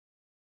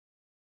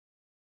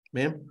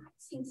 Ma'am? I've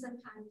seen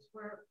sometimes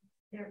where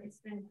it's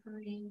been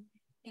pruning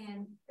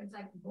and there's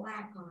like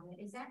black on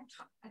it. Is that,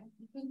 I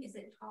think, is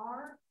it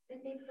tar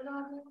that they put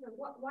on it?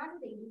 Or why do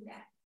they do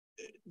that?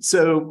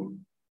 So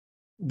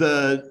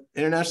The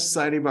International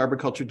Society of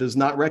Arboriculture does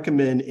not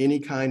recommend any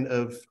kind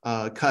of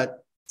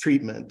cut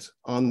treatment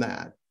on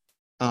that.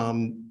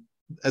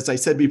 As I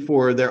said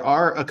before, there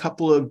are a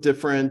couple of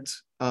different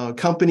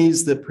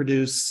companies that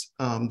produce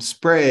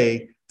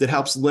spray that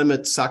helps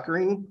limit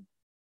suckering,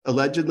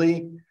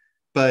 allegedly,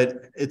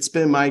 but it's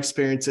been my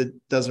experience it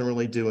doesn't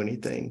really do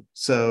anything.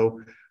 So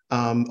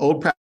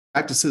old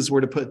practices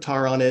were to put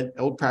tar on it.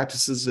 Old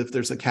practices, if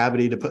there's a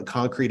cavity, to put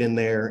concrete in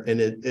there, and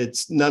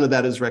it's none of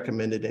that is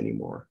recommended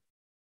anymore.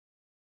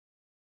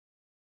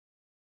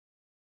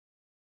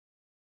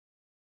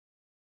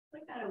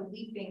 A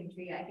weeping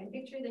tree. I can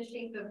picture the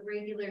shape of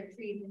regular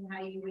trees and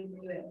how you would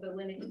do it, but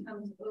when it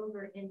comes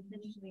over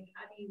intentionally,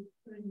 how do you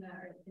prune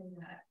that or thin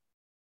that?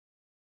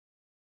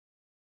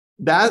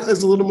 That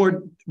is a little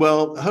more,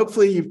 well,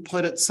 hopefully you've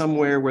put it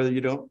somewhere where you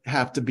don't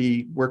have to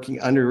be walking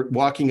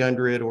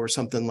under it or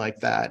something like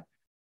that.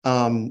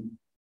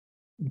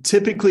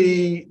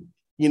 Typically,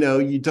 you know,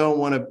 you don't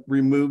want to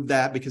remove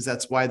that because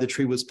that's why the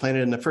tree was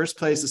planted in the first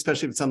place,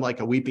 especially if it's something like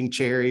a weeping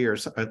cherry or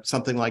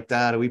something like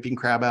that, a weeping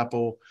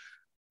crabapple.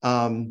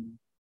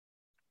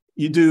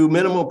 You do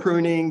minimal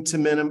pruning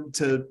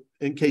to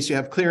in case you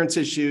have clearance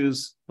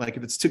issues, like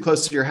if it's too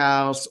close to your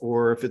house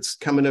or if it's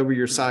coming over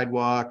your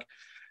sidewalk.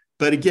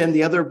 But again,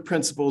 the other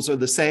principles are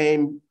the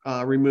same.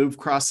 Remove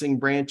crossing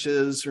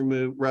branches,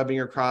 remove rubbing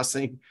or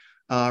crossing,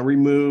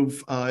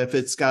 remove if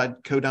it's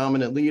got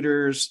codominant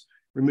leaders,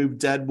 remove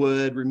dead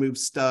wood, remove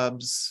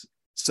stubs.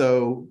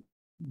 So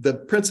the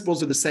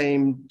principles are the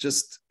same,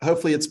 just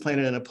hopefully it's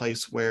planted in a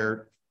place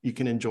where you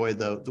can enjoy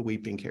the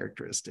weeping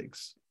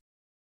characteristics.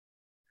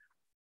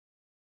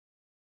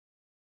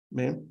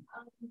 Ma'am?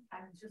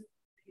 I'm just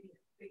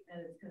think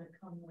that it's going to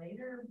come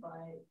later, but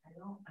I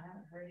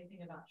haven't heard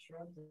anything about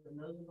shrubs, and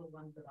those are the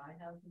ones that I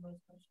have the most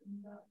questions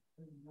about.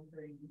 I'm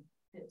wondering,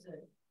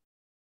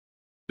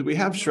 do we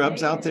have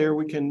shrubs out there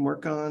we can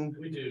work on?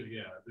 We do,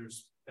 yeah.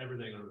 There's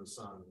everything under the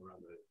sun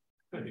around it.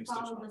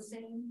 Follow the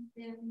same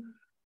then.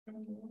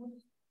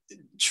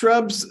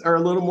 Shrubs are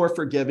a little more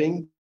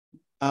forgiving.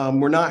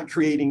 We're not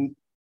creating,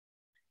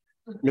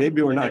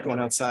 maybe we're not going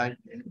outside.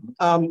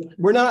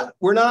 We're not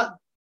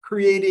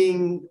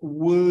creating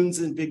wounds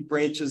and big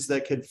branches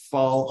that could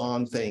fall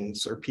on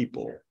things or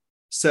people.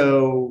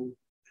 So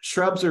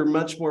shrubs are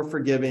much more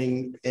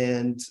forgiving,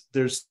 and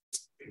there's,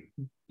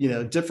 you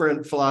know,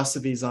 different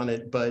philosophies on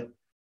it, but,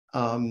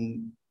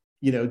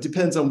 you know, it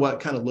depends on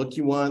what kind of look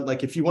you want.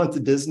 Like if you want the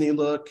Disney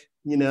look,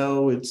 you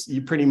know,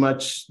 you pretty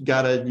much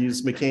got to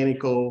use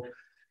mechanical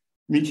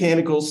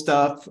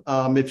stuff.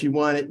 If you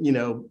want it, you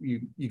know,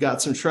 you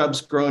got some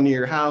shrubs growing near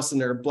your house and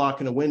they're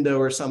blocking a window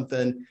or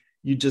something,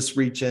 you just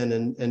reach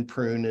in and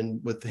prune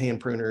and with the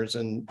hand pruners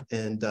and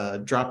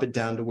drop it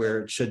down to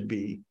where it should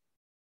be.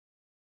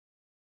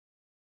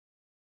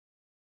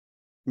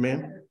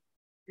 Ma'am?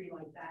 Tree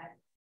like that,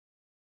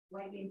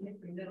 lightning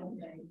hit the middle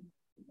thing,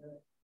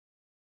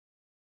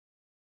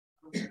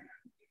 and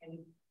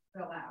it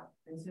fell out,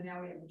 and so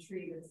now we have a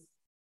tree that's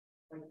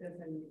like this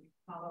and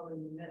hollow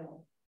in the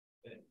middle.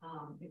 It's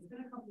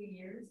been a couple of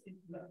years. It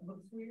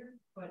looks weird,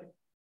 but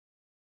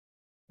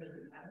does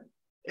it matter?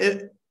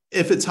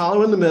 If it's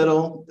hollow in the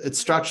middle, it's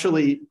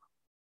structurally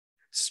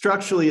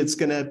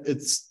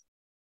it's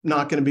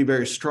not gonna be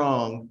very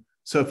strong.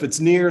 So if it's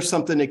near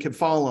something it could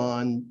fall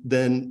on,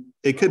 then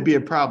it could be a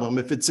problem.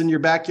 If it's in your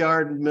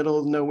backyard, middle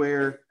of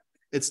nowhere,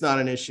 it's not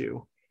an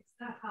issue.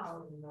 It's not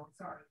hollow in the middle.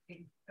 Sorry,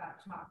 it got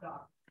chopped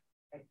off.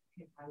 I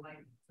hit my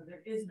light, so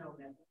there is no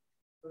middle.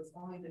 So it's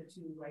only the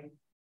two right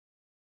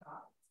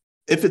tops.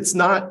 If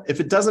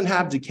it doesn't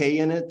have decay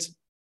in it,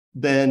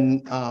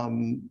 then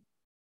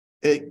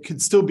it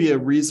could still be a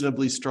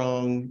reasonably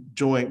strong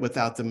joint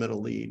without the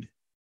middle lead.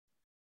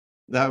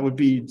 That would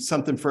be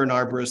something for an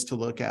arborist to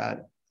look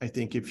at, I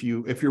think, if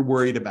you're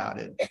worried about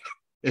it.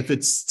 If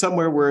it's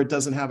somewhere where it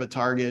doesn't have a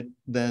target,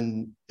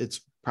 then it's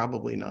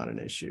probably not an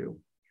issue.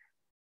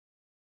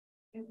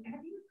 And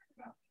have you heard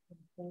about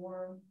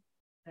before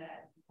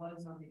that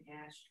was on the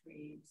ash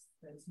trees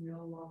that's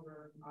no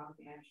longer on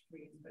the ash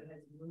trees but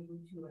has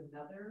moved to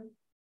another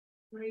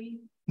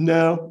tree?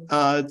 No,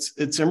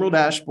 it's emerald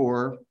ash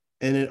borer,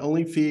 and it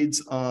only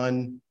feeds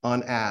on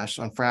ash,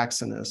 on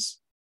Fraxinus.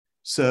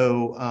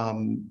 So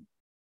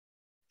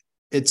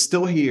it's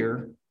still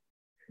here.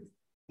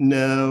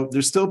 No,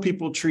 there's still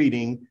people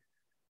treating.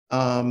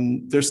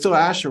 There's still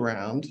ash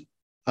around.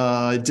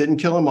 It didn't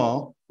kill them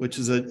all, which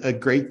is a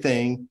great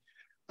thing.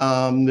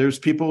 There's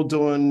people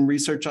doing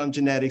research on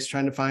genetics,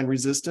 trying to find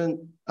resistant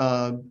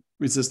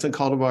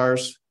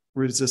cultivars,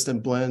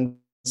 resistant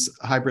blends,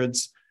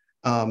 hybrids.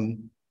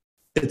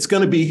 It's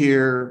going to be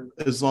here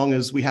as long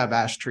as we have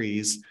ash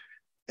trees.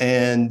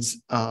 And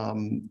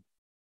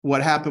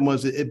what happened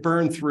was it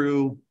burned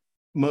through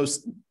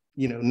most,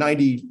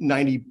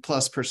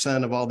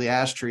 90+% of all the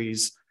ash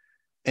trees.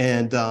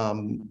 And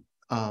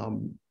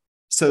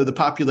so the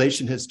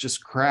population has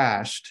just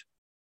crashed,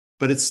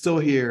 but it's still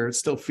here. It's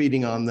still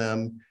feeding on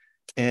them.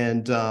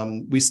 And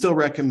we still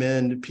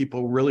recommend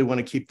people really want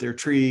to keep their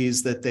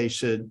trees, that they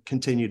should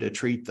continue to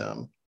treat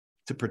them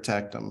to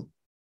protect them.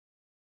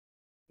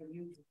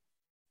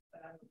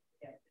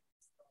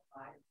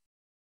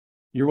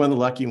 You're one of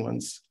the lucky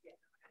ones.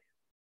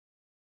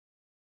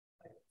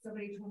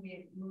 Somebody told me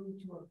it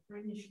moved to a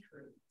fringe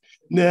tree.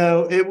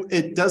 No,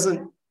 it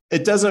doesn't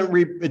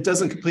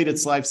complete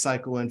its life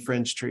cycle in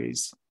fringe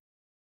trees.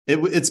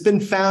 It's been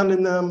found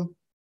in them.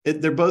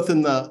 They're both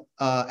in the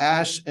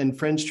ash and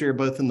fringe tree are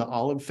both in the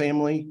olive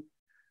family.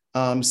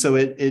 So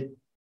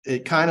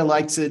it kind of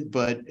likes it,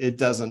 but it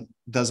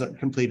doesn't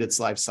complete its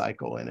life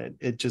cycle in it.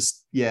 It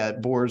just, yeah,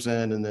 it bores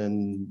in and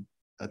then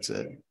that's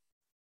it.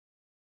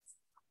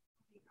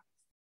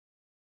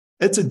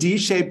 It's a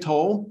D-shaped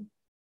hole.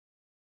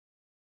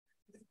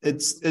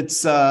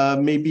 It's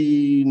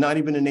maybe not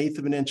even 1/8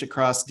 of an inch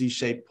across,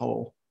 D-shaped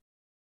hole.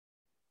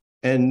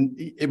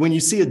 And when you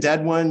see a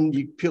dead one,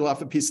 you peel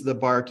off a piece of the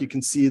bark, you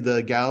can see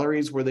the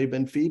galleries where they've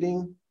been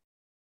feeding.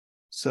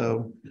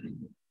 So,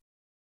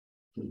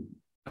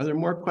 are there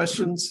more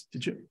questions?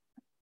 Did you?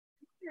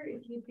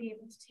 If you'd be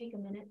able to take a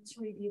minute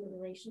to review the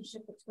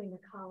relationship between the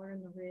collar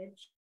and the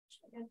ridge.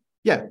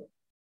 Yeah.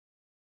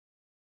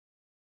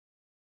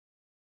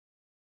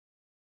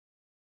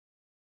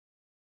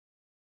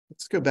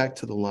 Let's go back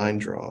to the line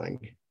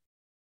drawing.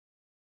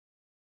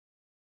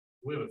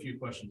 We have a few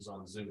questions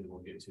on Zoom that we'll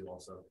get to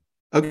also.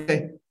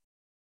 Okay.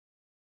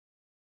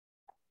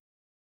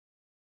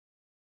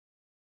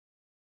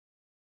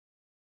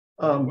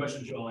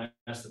 Questions y'all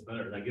ask, the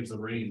better. That gives the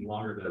rain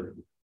longer to.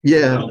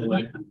 Yeah.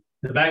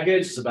 The back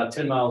edge is about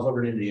 10 miles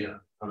over in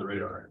Indiana on the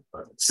radar.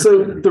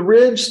 So the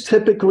ridge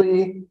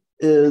typically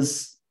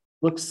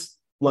looks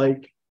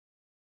like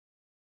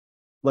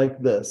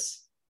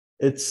this.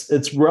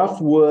 It's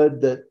rough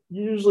wood that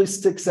usually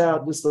sticks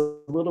out just a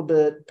little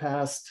bit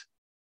past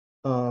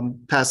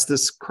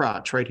this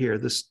crotch right here,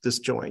 this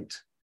joint.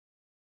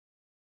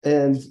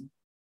 And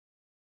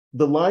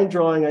the line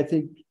drawing, I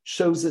think,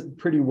 shows it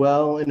pretty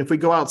well. And if we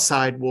go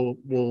outside,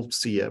 we'll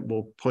see it.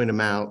 We'll point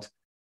them out.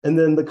 And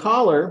then the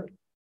collar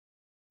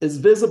is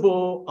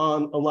visible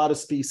on a lot of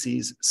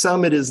species.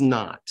 Some it is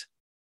not.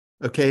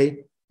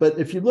 Okay. But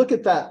if you look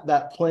at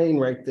that plane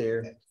right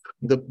there,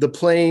 the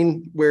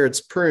plane where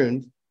it's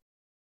pruned,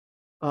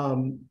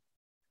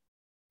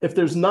 if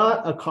there's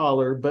not a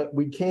collar, but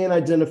we can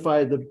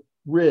identify the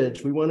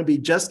ridge, we want to be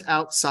just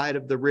outside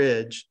of the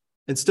ridge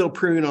and still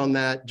prune on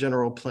that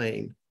general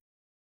plane.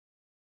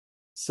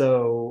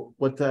 So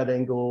what that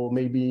angle,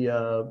 maybe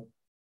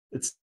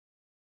it's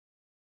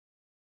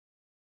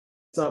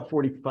not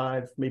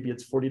 45, maybe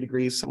it's 40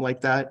 degrees, something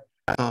like that,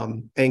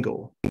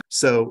 angle.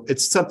 So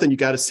it's something you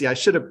got to see. I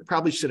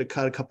probably should have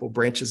cut a couple of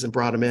branches and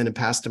brought them in and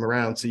passed them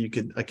around so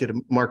I could have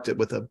marked it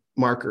with a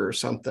marker or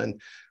something.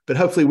 But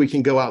hopefully we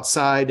can go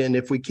outside, and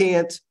if we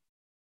can't,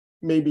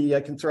 maybe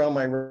I can throw on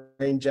my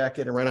rain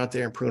jacket and run out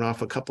there and prune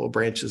off a couple of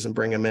branches and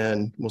bring them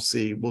in. We'll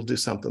see. We'll do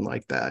something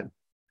like that.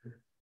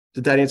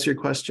 Did that answer your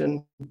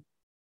question?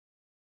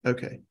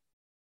 Okay.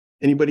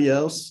 Anybody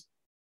else?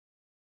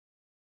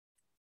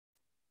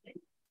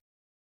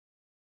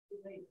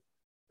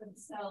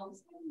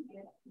 Themselves and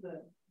get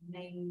the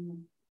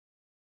name.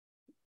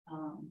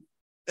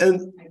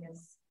 And I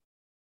guess.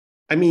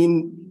 I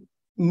mean,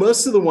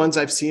 most of the ones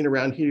I've seen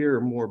around here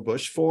are more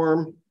bush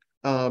form.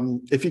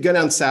 If you go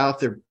down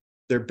south,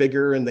 they're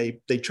bigger and they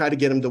try to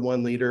get them to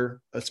 1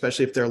 liter,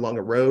 especially if they're along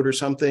a road or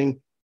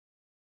something.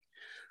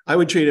 I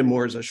would treat it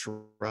more as a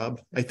shrub,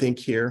 I think,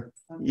 here.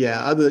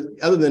 Yeah,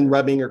 other than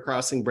rubbing or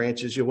crossing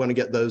branches, you'll want to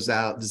get those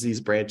out,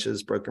 diseased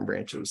branches, broken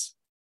branches.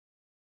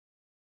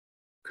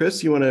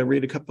 Chris, you want to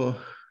read a couple?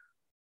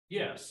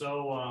 Yeah,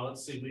 so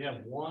let's see. We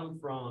have one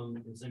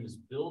from, his name is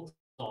Bill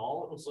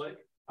Dahl, it looks like.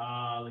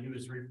 He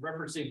was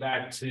referencing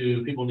back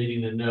to people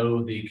needing to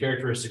know the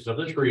characteristics of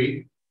the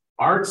tree.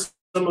 Aren't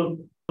there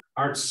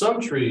some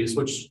trees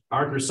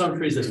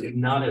that do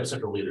not have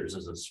central leaders,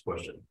 is this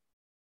question?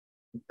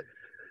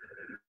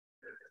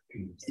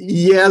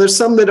 Yeah, there's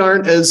some that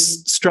aren't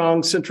as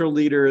strong central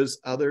leader as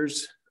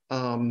others.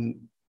 But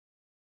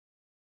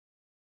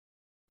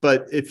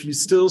if you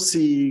still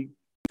see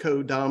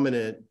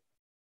codominant,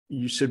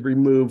 you should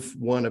remove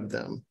one of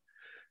them.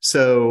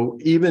 So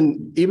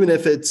even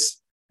if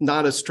it's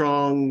not a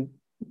strong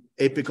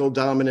apical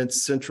dominant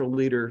central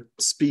leader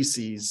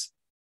species,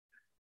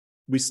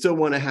 we still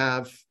want to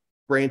have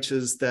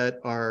branches that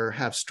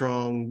have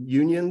strong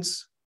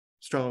unions,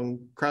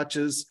 strong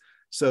crotches,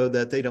 so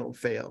that they don't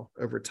fail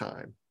over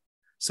time.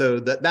 So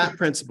that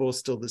principle is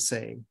still the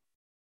same.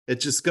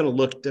 It's just going to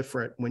look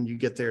different when you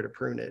get there to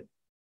prune it.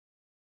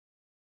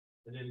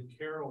 And then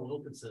Carol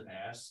Wilkinson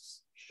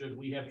asks, should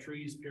we have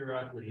trees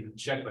periodically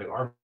checked by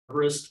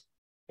arborists?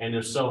 And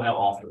if so, how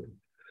often?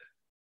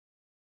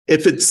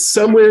 If it's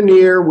somewhere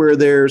near where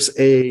there's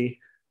a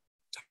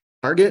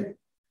target.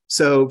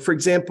 So for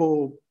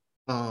example,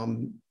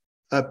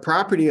 a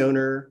property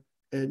owner,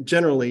 and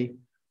generally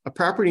a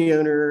property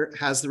owner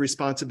has the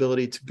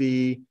responsibility to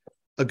be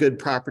a good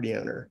property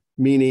owner,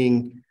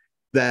 meaning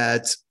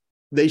that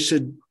they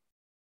should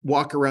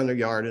walk around their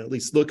yard and at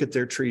least look at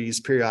their trees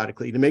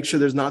periodically to make sure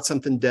there's not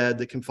something dead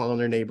that can fall on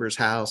their neighbor's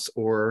house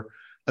or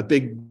a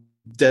big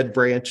dead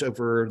branch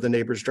over the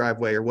neighbor's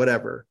driveway or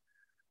whatever.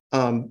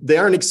 They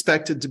aren't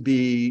expected to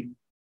be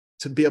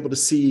to be able to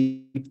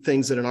see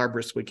things that an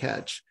arborist would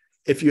catch.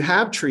 If you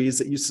have trees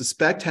that you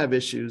suspect have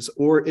issues,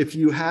 or if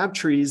you have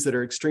trees that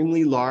are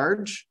extremely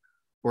large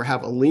or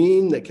have a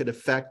lean that could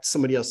affect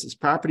somebody else's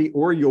property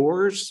or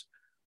yours,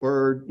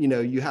 or, you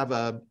know, you have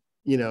a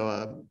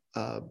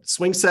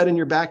swing set in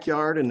your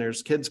backyard and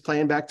there's kids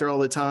playing back there all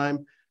the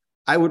time,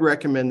 I would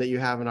recommend that you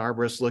have an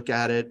arborist look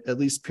at it at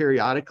least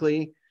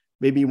periodically,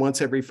 maybe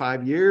once every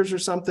 5 years or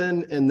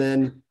something. And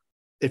then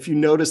if you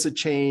notice a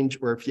change,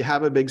 or if you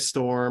have a big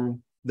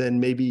storm, then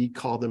maybe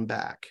call them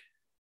back.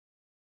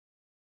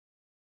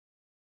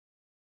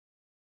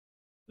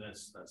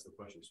 That's the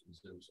question.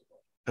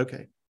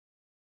 Okay.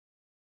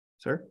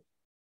 Sir?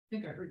 I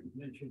think I heard you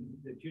mention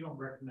that you don't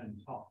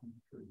recommend topping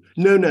trees.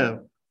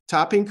 No.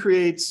 Topping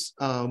creates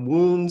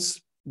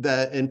wounds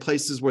that in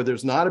places where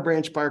there's not a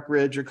branch bark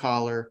ridge or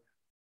collar,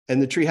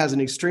 and the tree has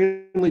an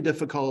extremely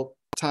difficult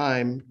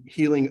time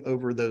healing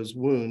over those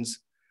wounds.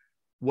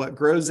 What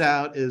grows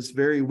out is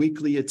very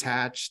weakly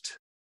attached,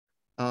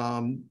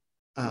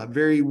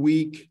 very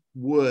weak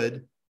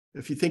wood.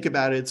 If you think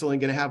about it, it's only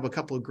going to have a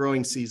couple of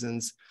growing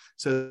seasons.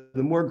 So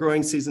the more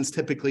growing seasons,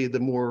 typically the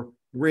more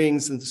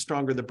rings and the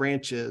stronger the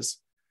branch is.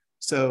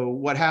 So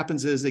what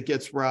happens is it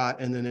gets rot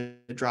and then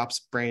it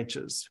drops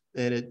branches,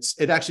 and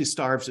it actually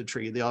starves a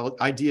tree. The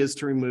idea is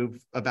to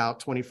remove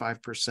about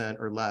 25%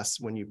 or less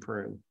when you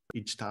prune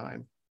each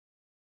time.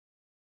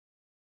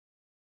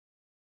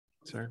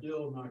 Sir?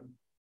 Still not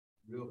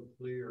real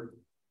clear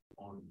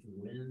on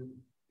when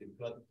to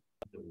cut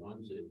the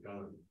ones that kind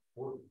of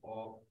work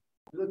off.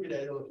 Look at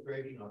that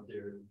illustration up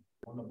there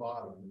on the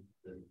bottom,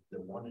 the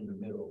one in the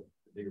middle,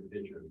 the bigger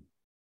picture,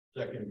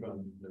 second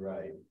from the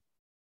right,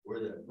 where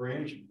the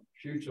branch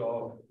shoots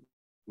off.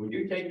 Would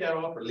you take that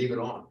off or leave it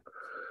on?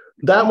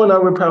 That one I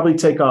would probably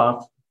take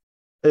off.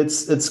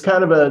 It's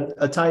kind of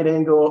a tight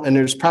angle, and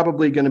there's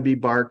probably going to be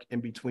bark in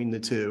between the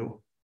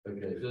two.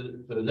 Okay, so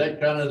is that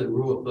kind of the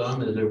rule of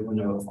thumb? Is it when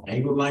an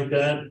angle like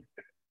that?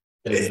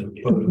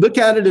 Look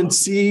at it and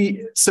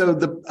see.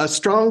 So a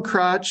strong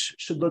crotch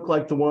should look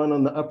like the one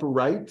on the upper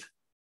right.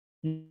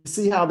 You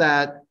see how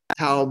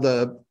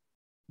the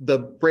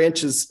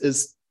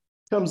branches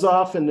comes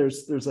off, and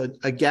there's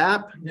a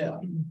gap, yeah,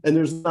 and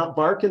there's not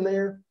bark in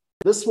there.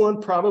 This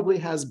one probably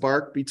has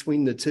bark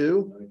between the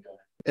two, okay,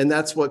 and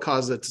that's what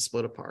caused it to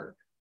split apart.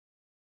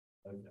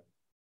 Okay.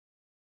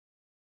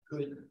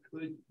 Could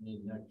the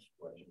next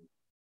question,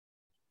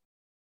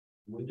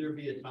 would there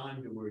be a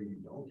time to where you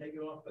don't take it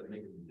off but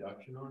make a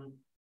reduction on it?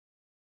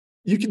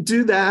 You can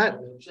do that.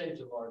 Say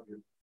it's a larger.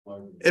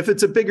 If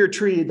it's a bigger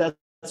tree, that's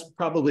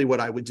probably what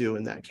I would do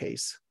in that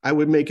case. I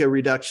would make a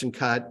reduction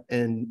cut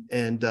and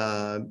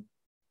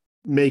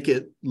make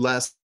it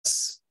less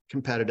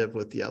competitive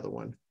with the other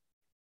one.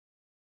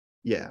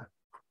 Yeah.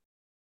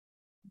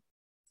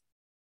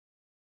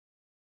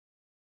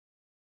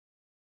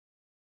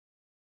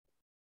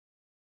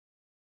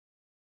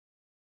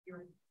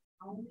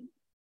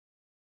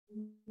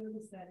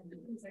 Notice that it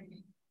seems like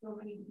so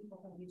many people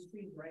have these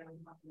trees right on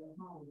top of their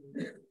home.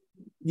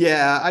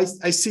 Yeah,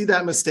 I see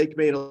that mistake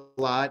made a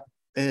lot.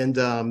 And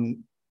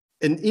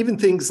even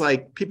things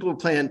like people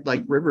plant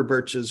like river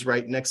birches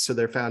right next to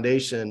their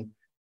foundation,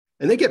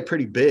 and they get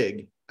pretty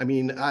big. I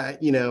mean, I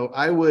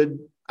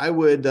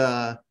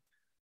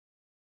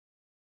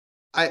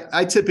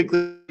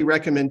typically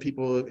recommend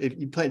people, if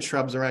you plant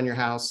shrubs around your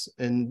house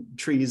and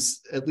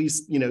trees, at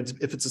least,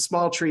 if it's a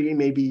small tree,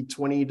 maybe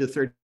 20 to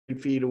 30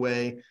 feet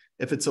away.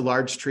 If it's a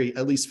large tree,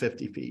 at least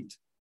 50 feet.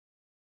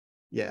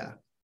 Yeah.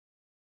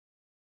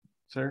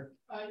 Sir?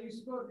 You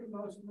spoke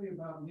mostly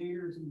about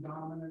leaders and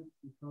dominance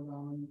and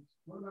co-dominance.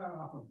 What about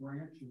off of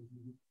branches?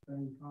 Is it the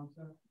same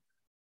concept?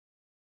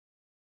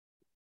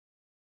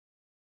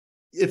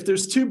 If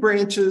there's two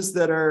branches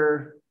that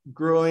are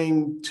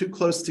growing too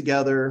close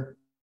together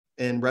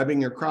and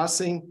rubbing or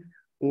crossing,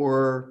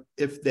 or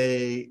if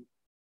they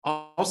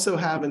also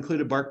have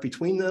included bark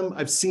between them,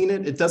 I've seen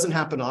it. It doesn't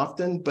happen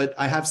often, but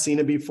I have seen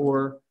it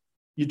before.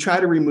 You try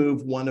to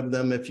remove one of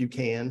them if you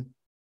can.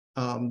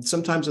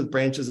 Sometimes with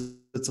branches,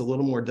 it's a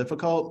little more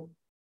difficult,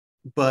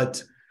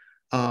 but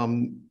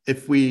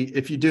if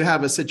you do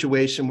have a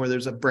situation where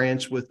there's a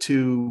branch with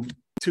two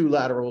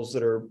laterals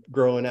that are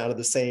growing out of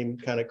the same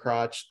kind of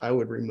crotch, I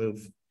would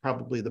remove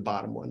probably the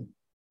bottom one.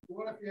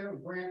 What if you have a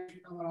branch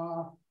coming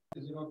off?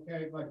 Is it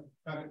okay if I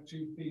cut it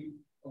 2 feet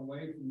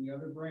away from the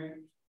other branch?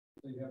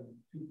 So you have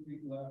 2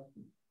 feet left?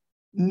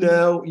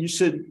 No, you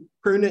should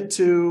prune it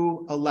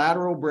to a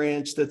lateral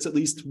branch that's at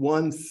least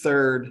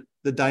 1/3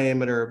 the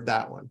diameter of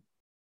that one.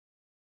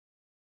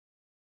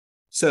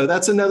 So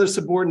that's another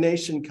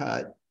subordination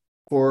cut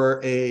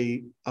for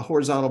a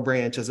horizontal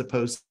branch as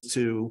opposed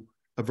to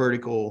a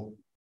vertical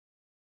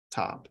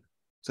top.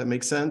 Does that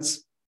make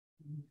sense?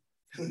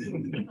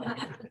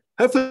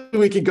 Hopefully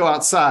we can go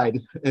outside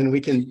and we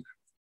can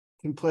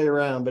play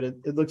around, but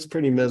it looks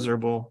pretty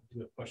miserable.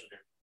 Question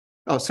here.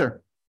 Oh,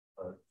 sir.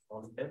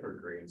 On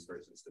evergreens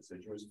versus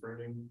deciduous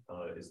pruning,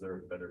 is there a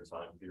better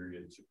time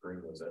period to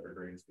prune those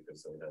evergreens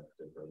because they have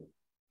different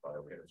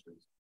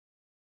biochemistries?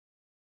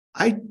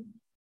 I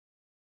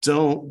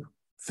don't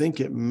think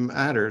it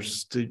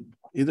matters to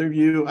either of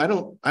you. I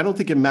don't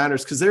think it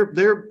matters because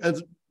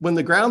when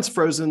the ground's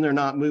frozen, they're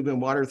not moving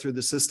water through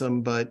the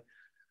system, but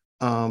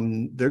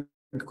they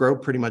grow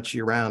pretty much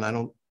year round. I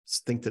don't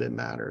think that it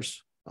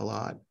matters a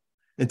lot.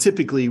 And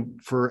typically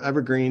for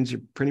evergreens,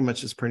 you're pretty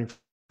much just pruning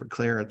for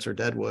clearance or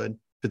deadwood.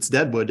 If it's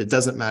deadwood, it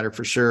doesn't matter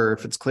for sure.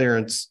 If it's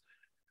clearance,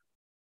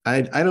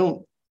 I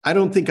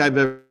don't think I've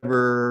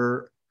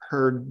ever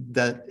heard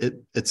that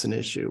it's an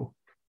issue.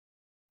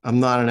 I'm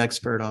not an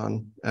expert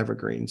on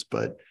evergreens,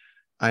 but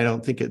I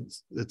don't think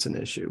it's an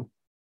issue.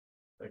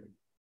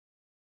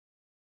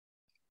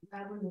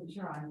 I wasn't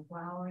sure on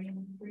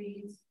flowering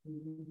trees.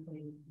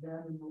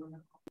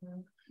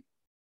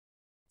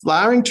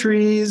 Flowering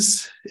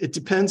trees, it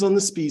depends on the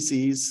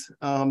species.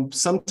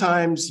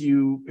 Sometimes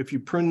if you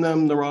prune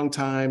them the wrong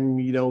time,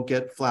 you don't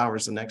get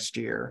flowers the next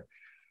year.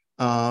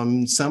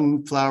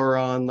 Some flower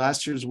on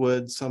last year's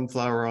wood, some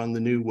flower on the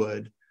new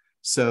wood.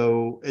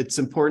 So it's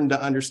important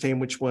to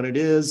understand which one it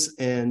is.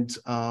 And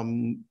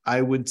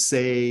I would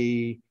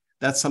say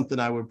that's something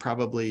I would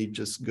probably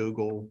just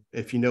Google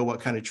if you know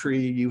what kind of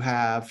tree you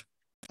have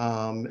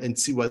and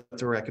see what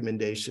the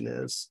recommendation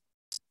is.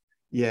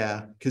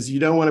 Yeah, because you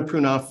don't want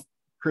to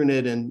prune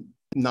it and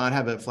not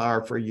have it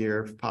flower for a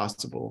year if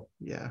possible.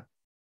 Yeah.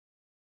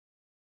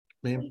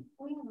 Ma'am?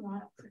 We have a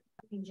lot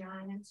of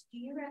giants. Do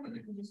you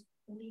recommend just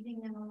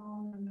leaving them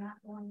alone and not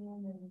going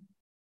in? And...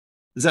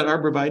 Is that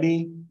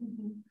arborvitae?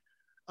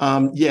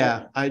 Mm-hmm.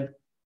 Yeah. Is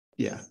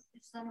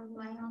that on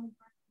my own?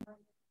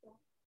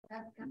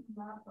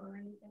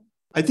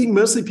 I think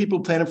mostly people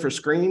plant them for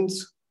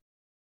screens.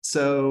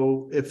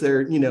 So if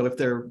they're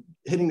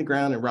hitting the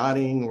ground and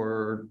rotting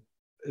or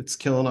it's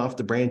killing off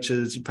the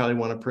branches, you probably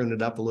want to prune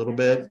it up a little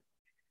bit.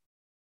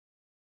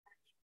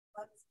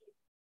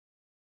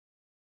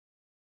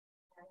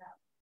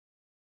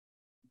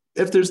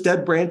 If there's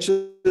dead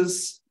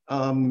branches,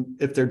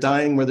 if they're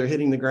dying where they're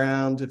hitting the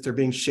ground, if they're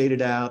being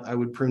shaded out, I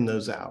would prune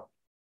those out.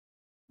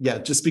 Yeah,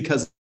 just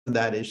because of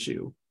that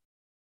issue.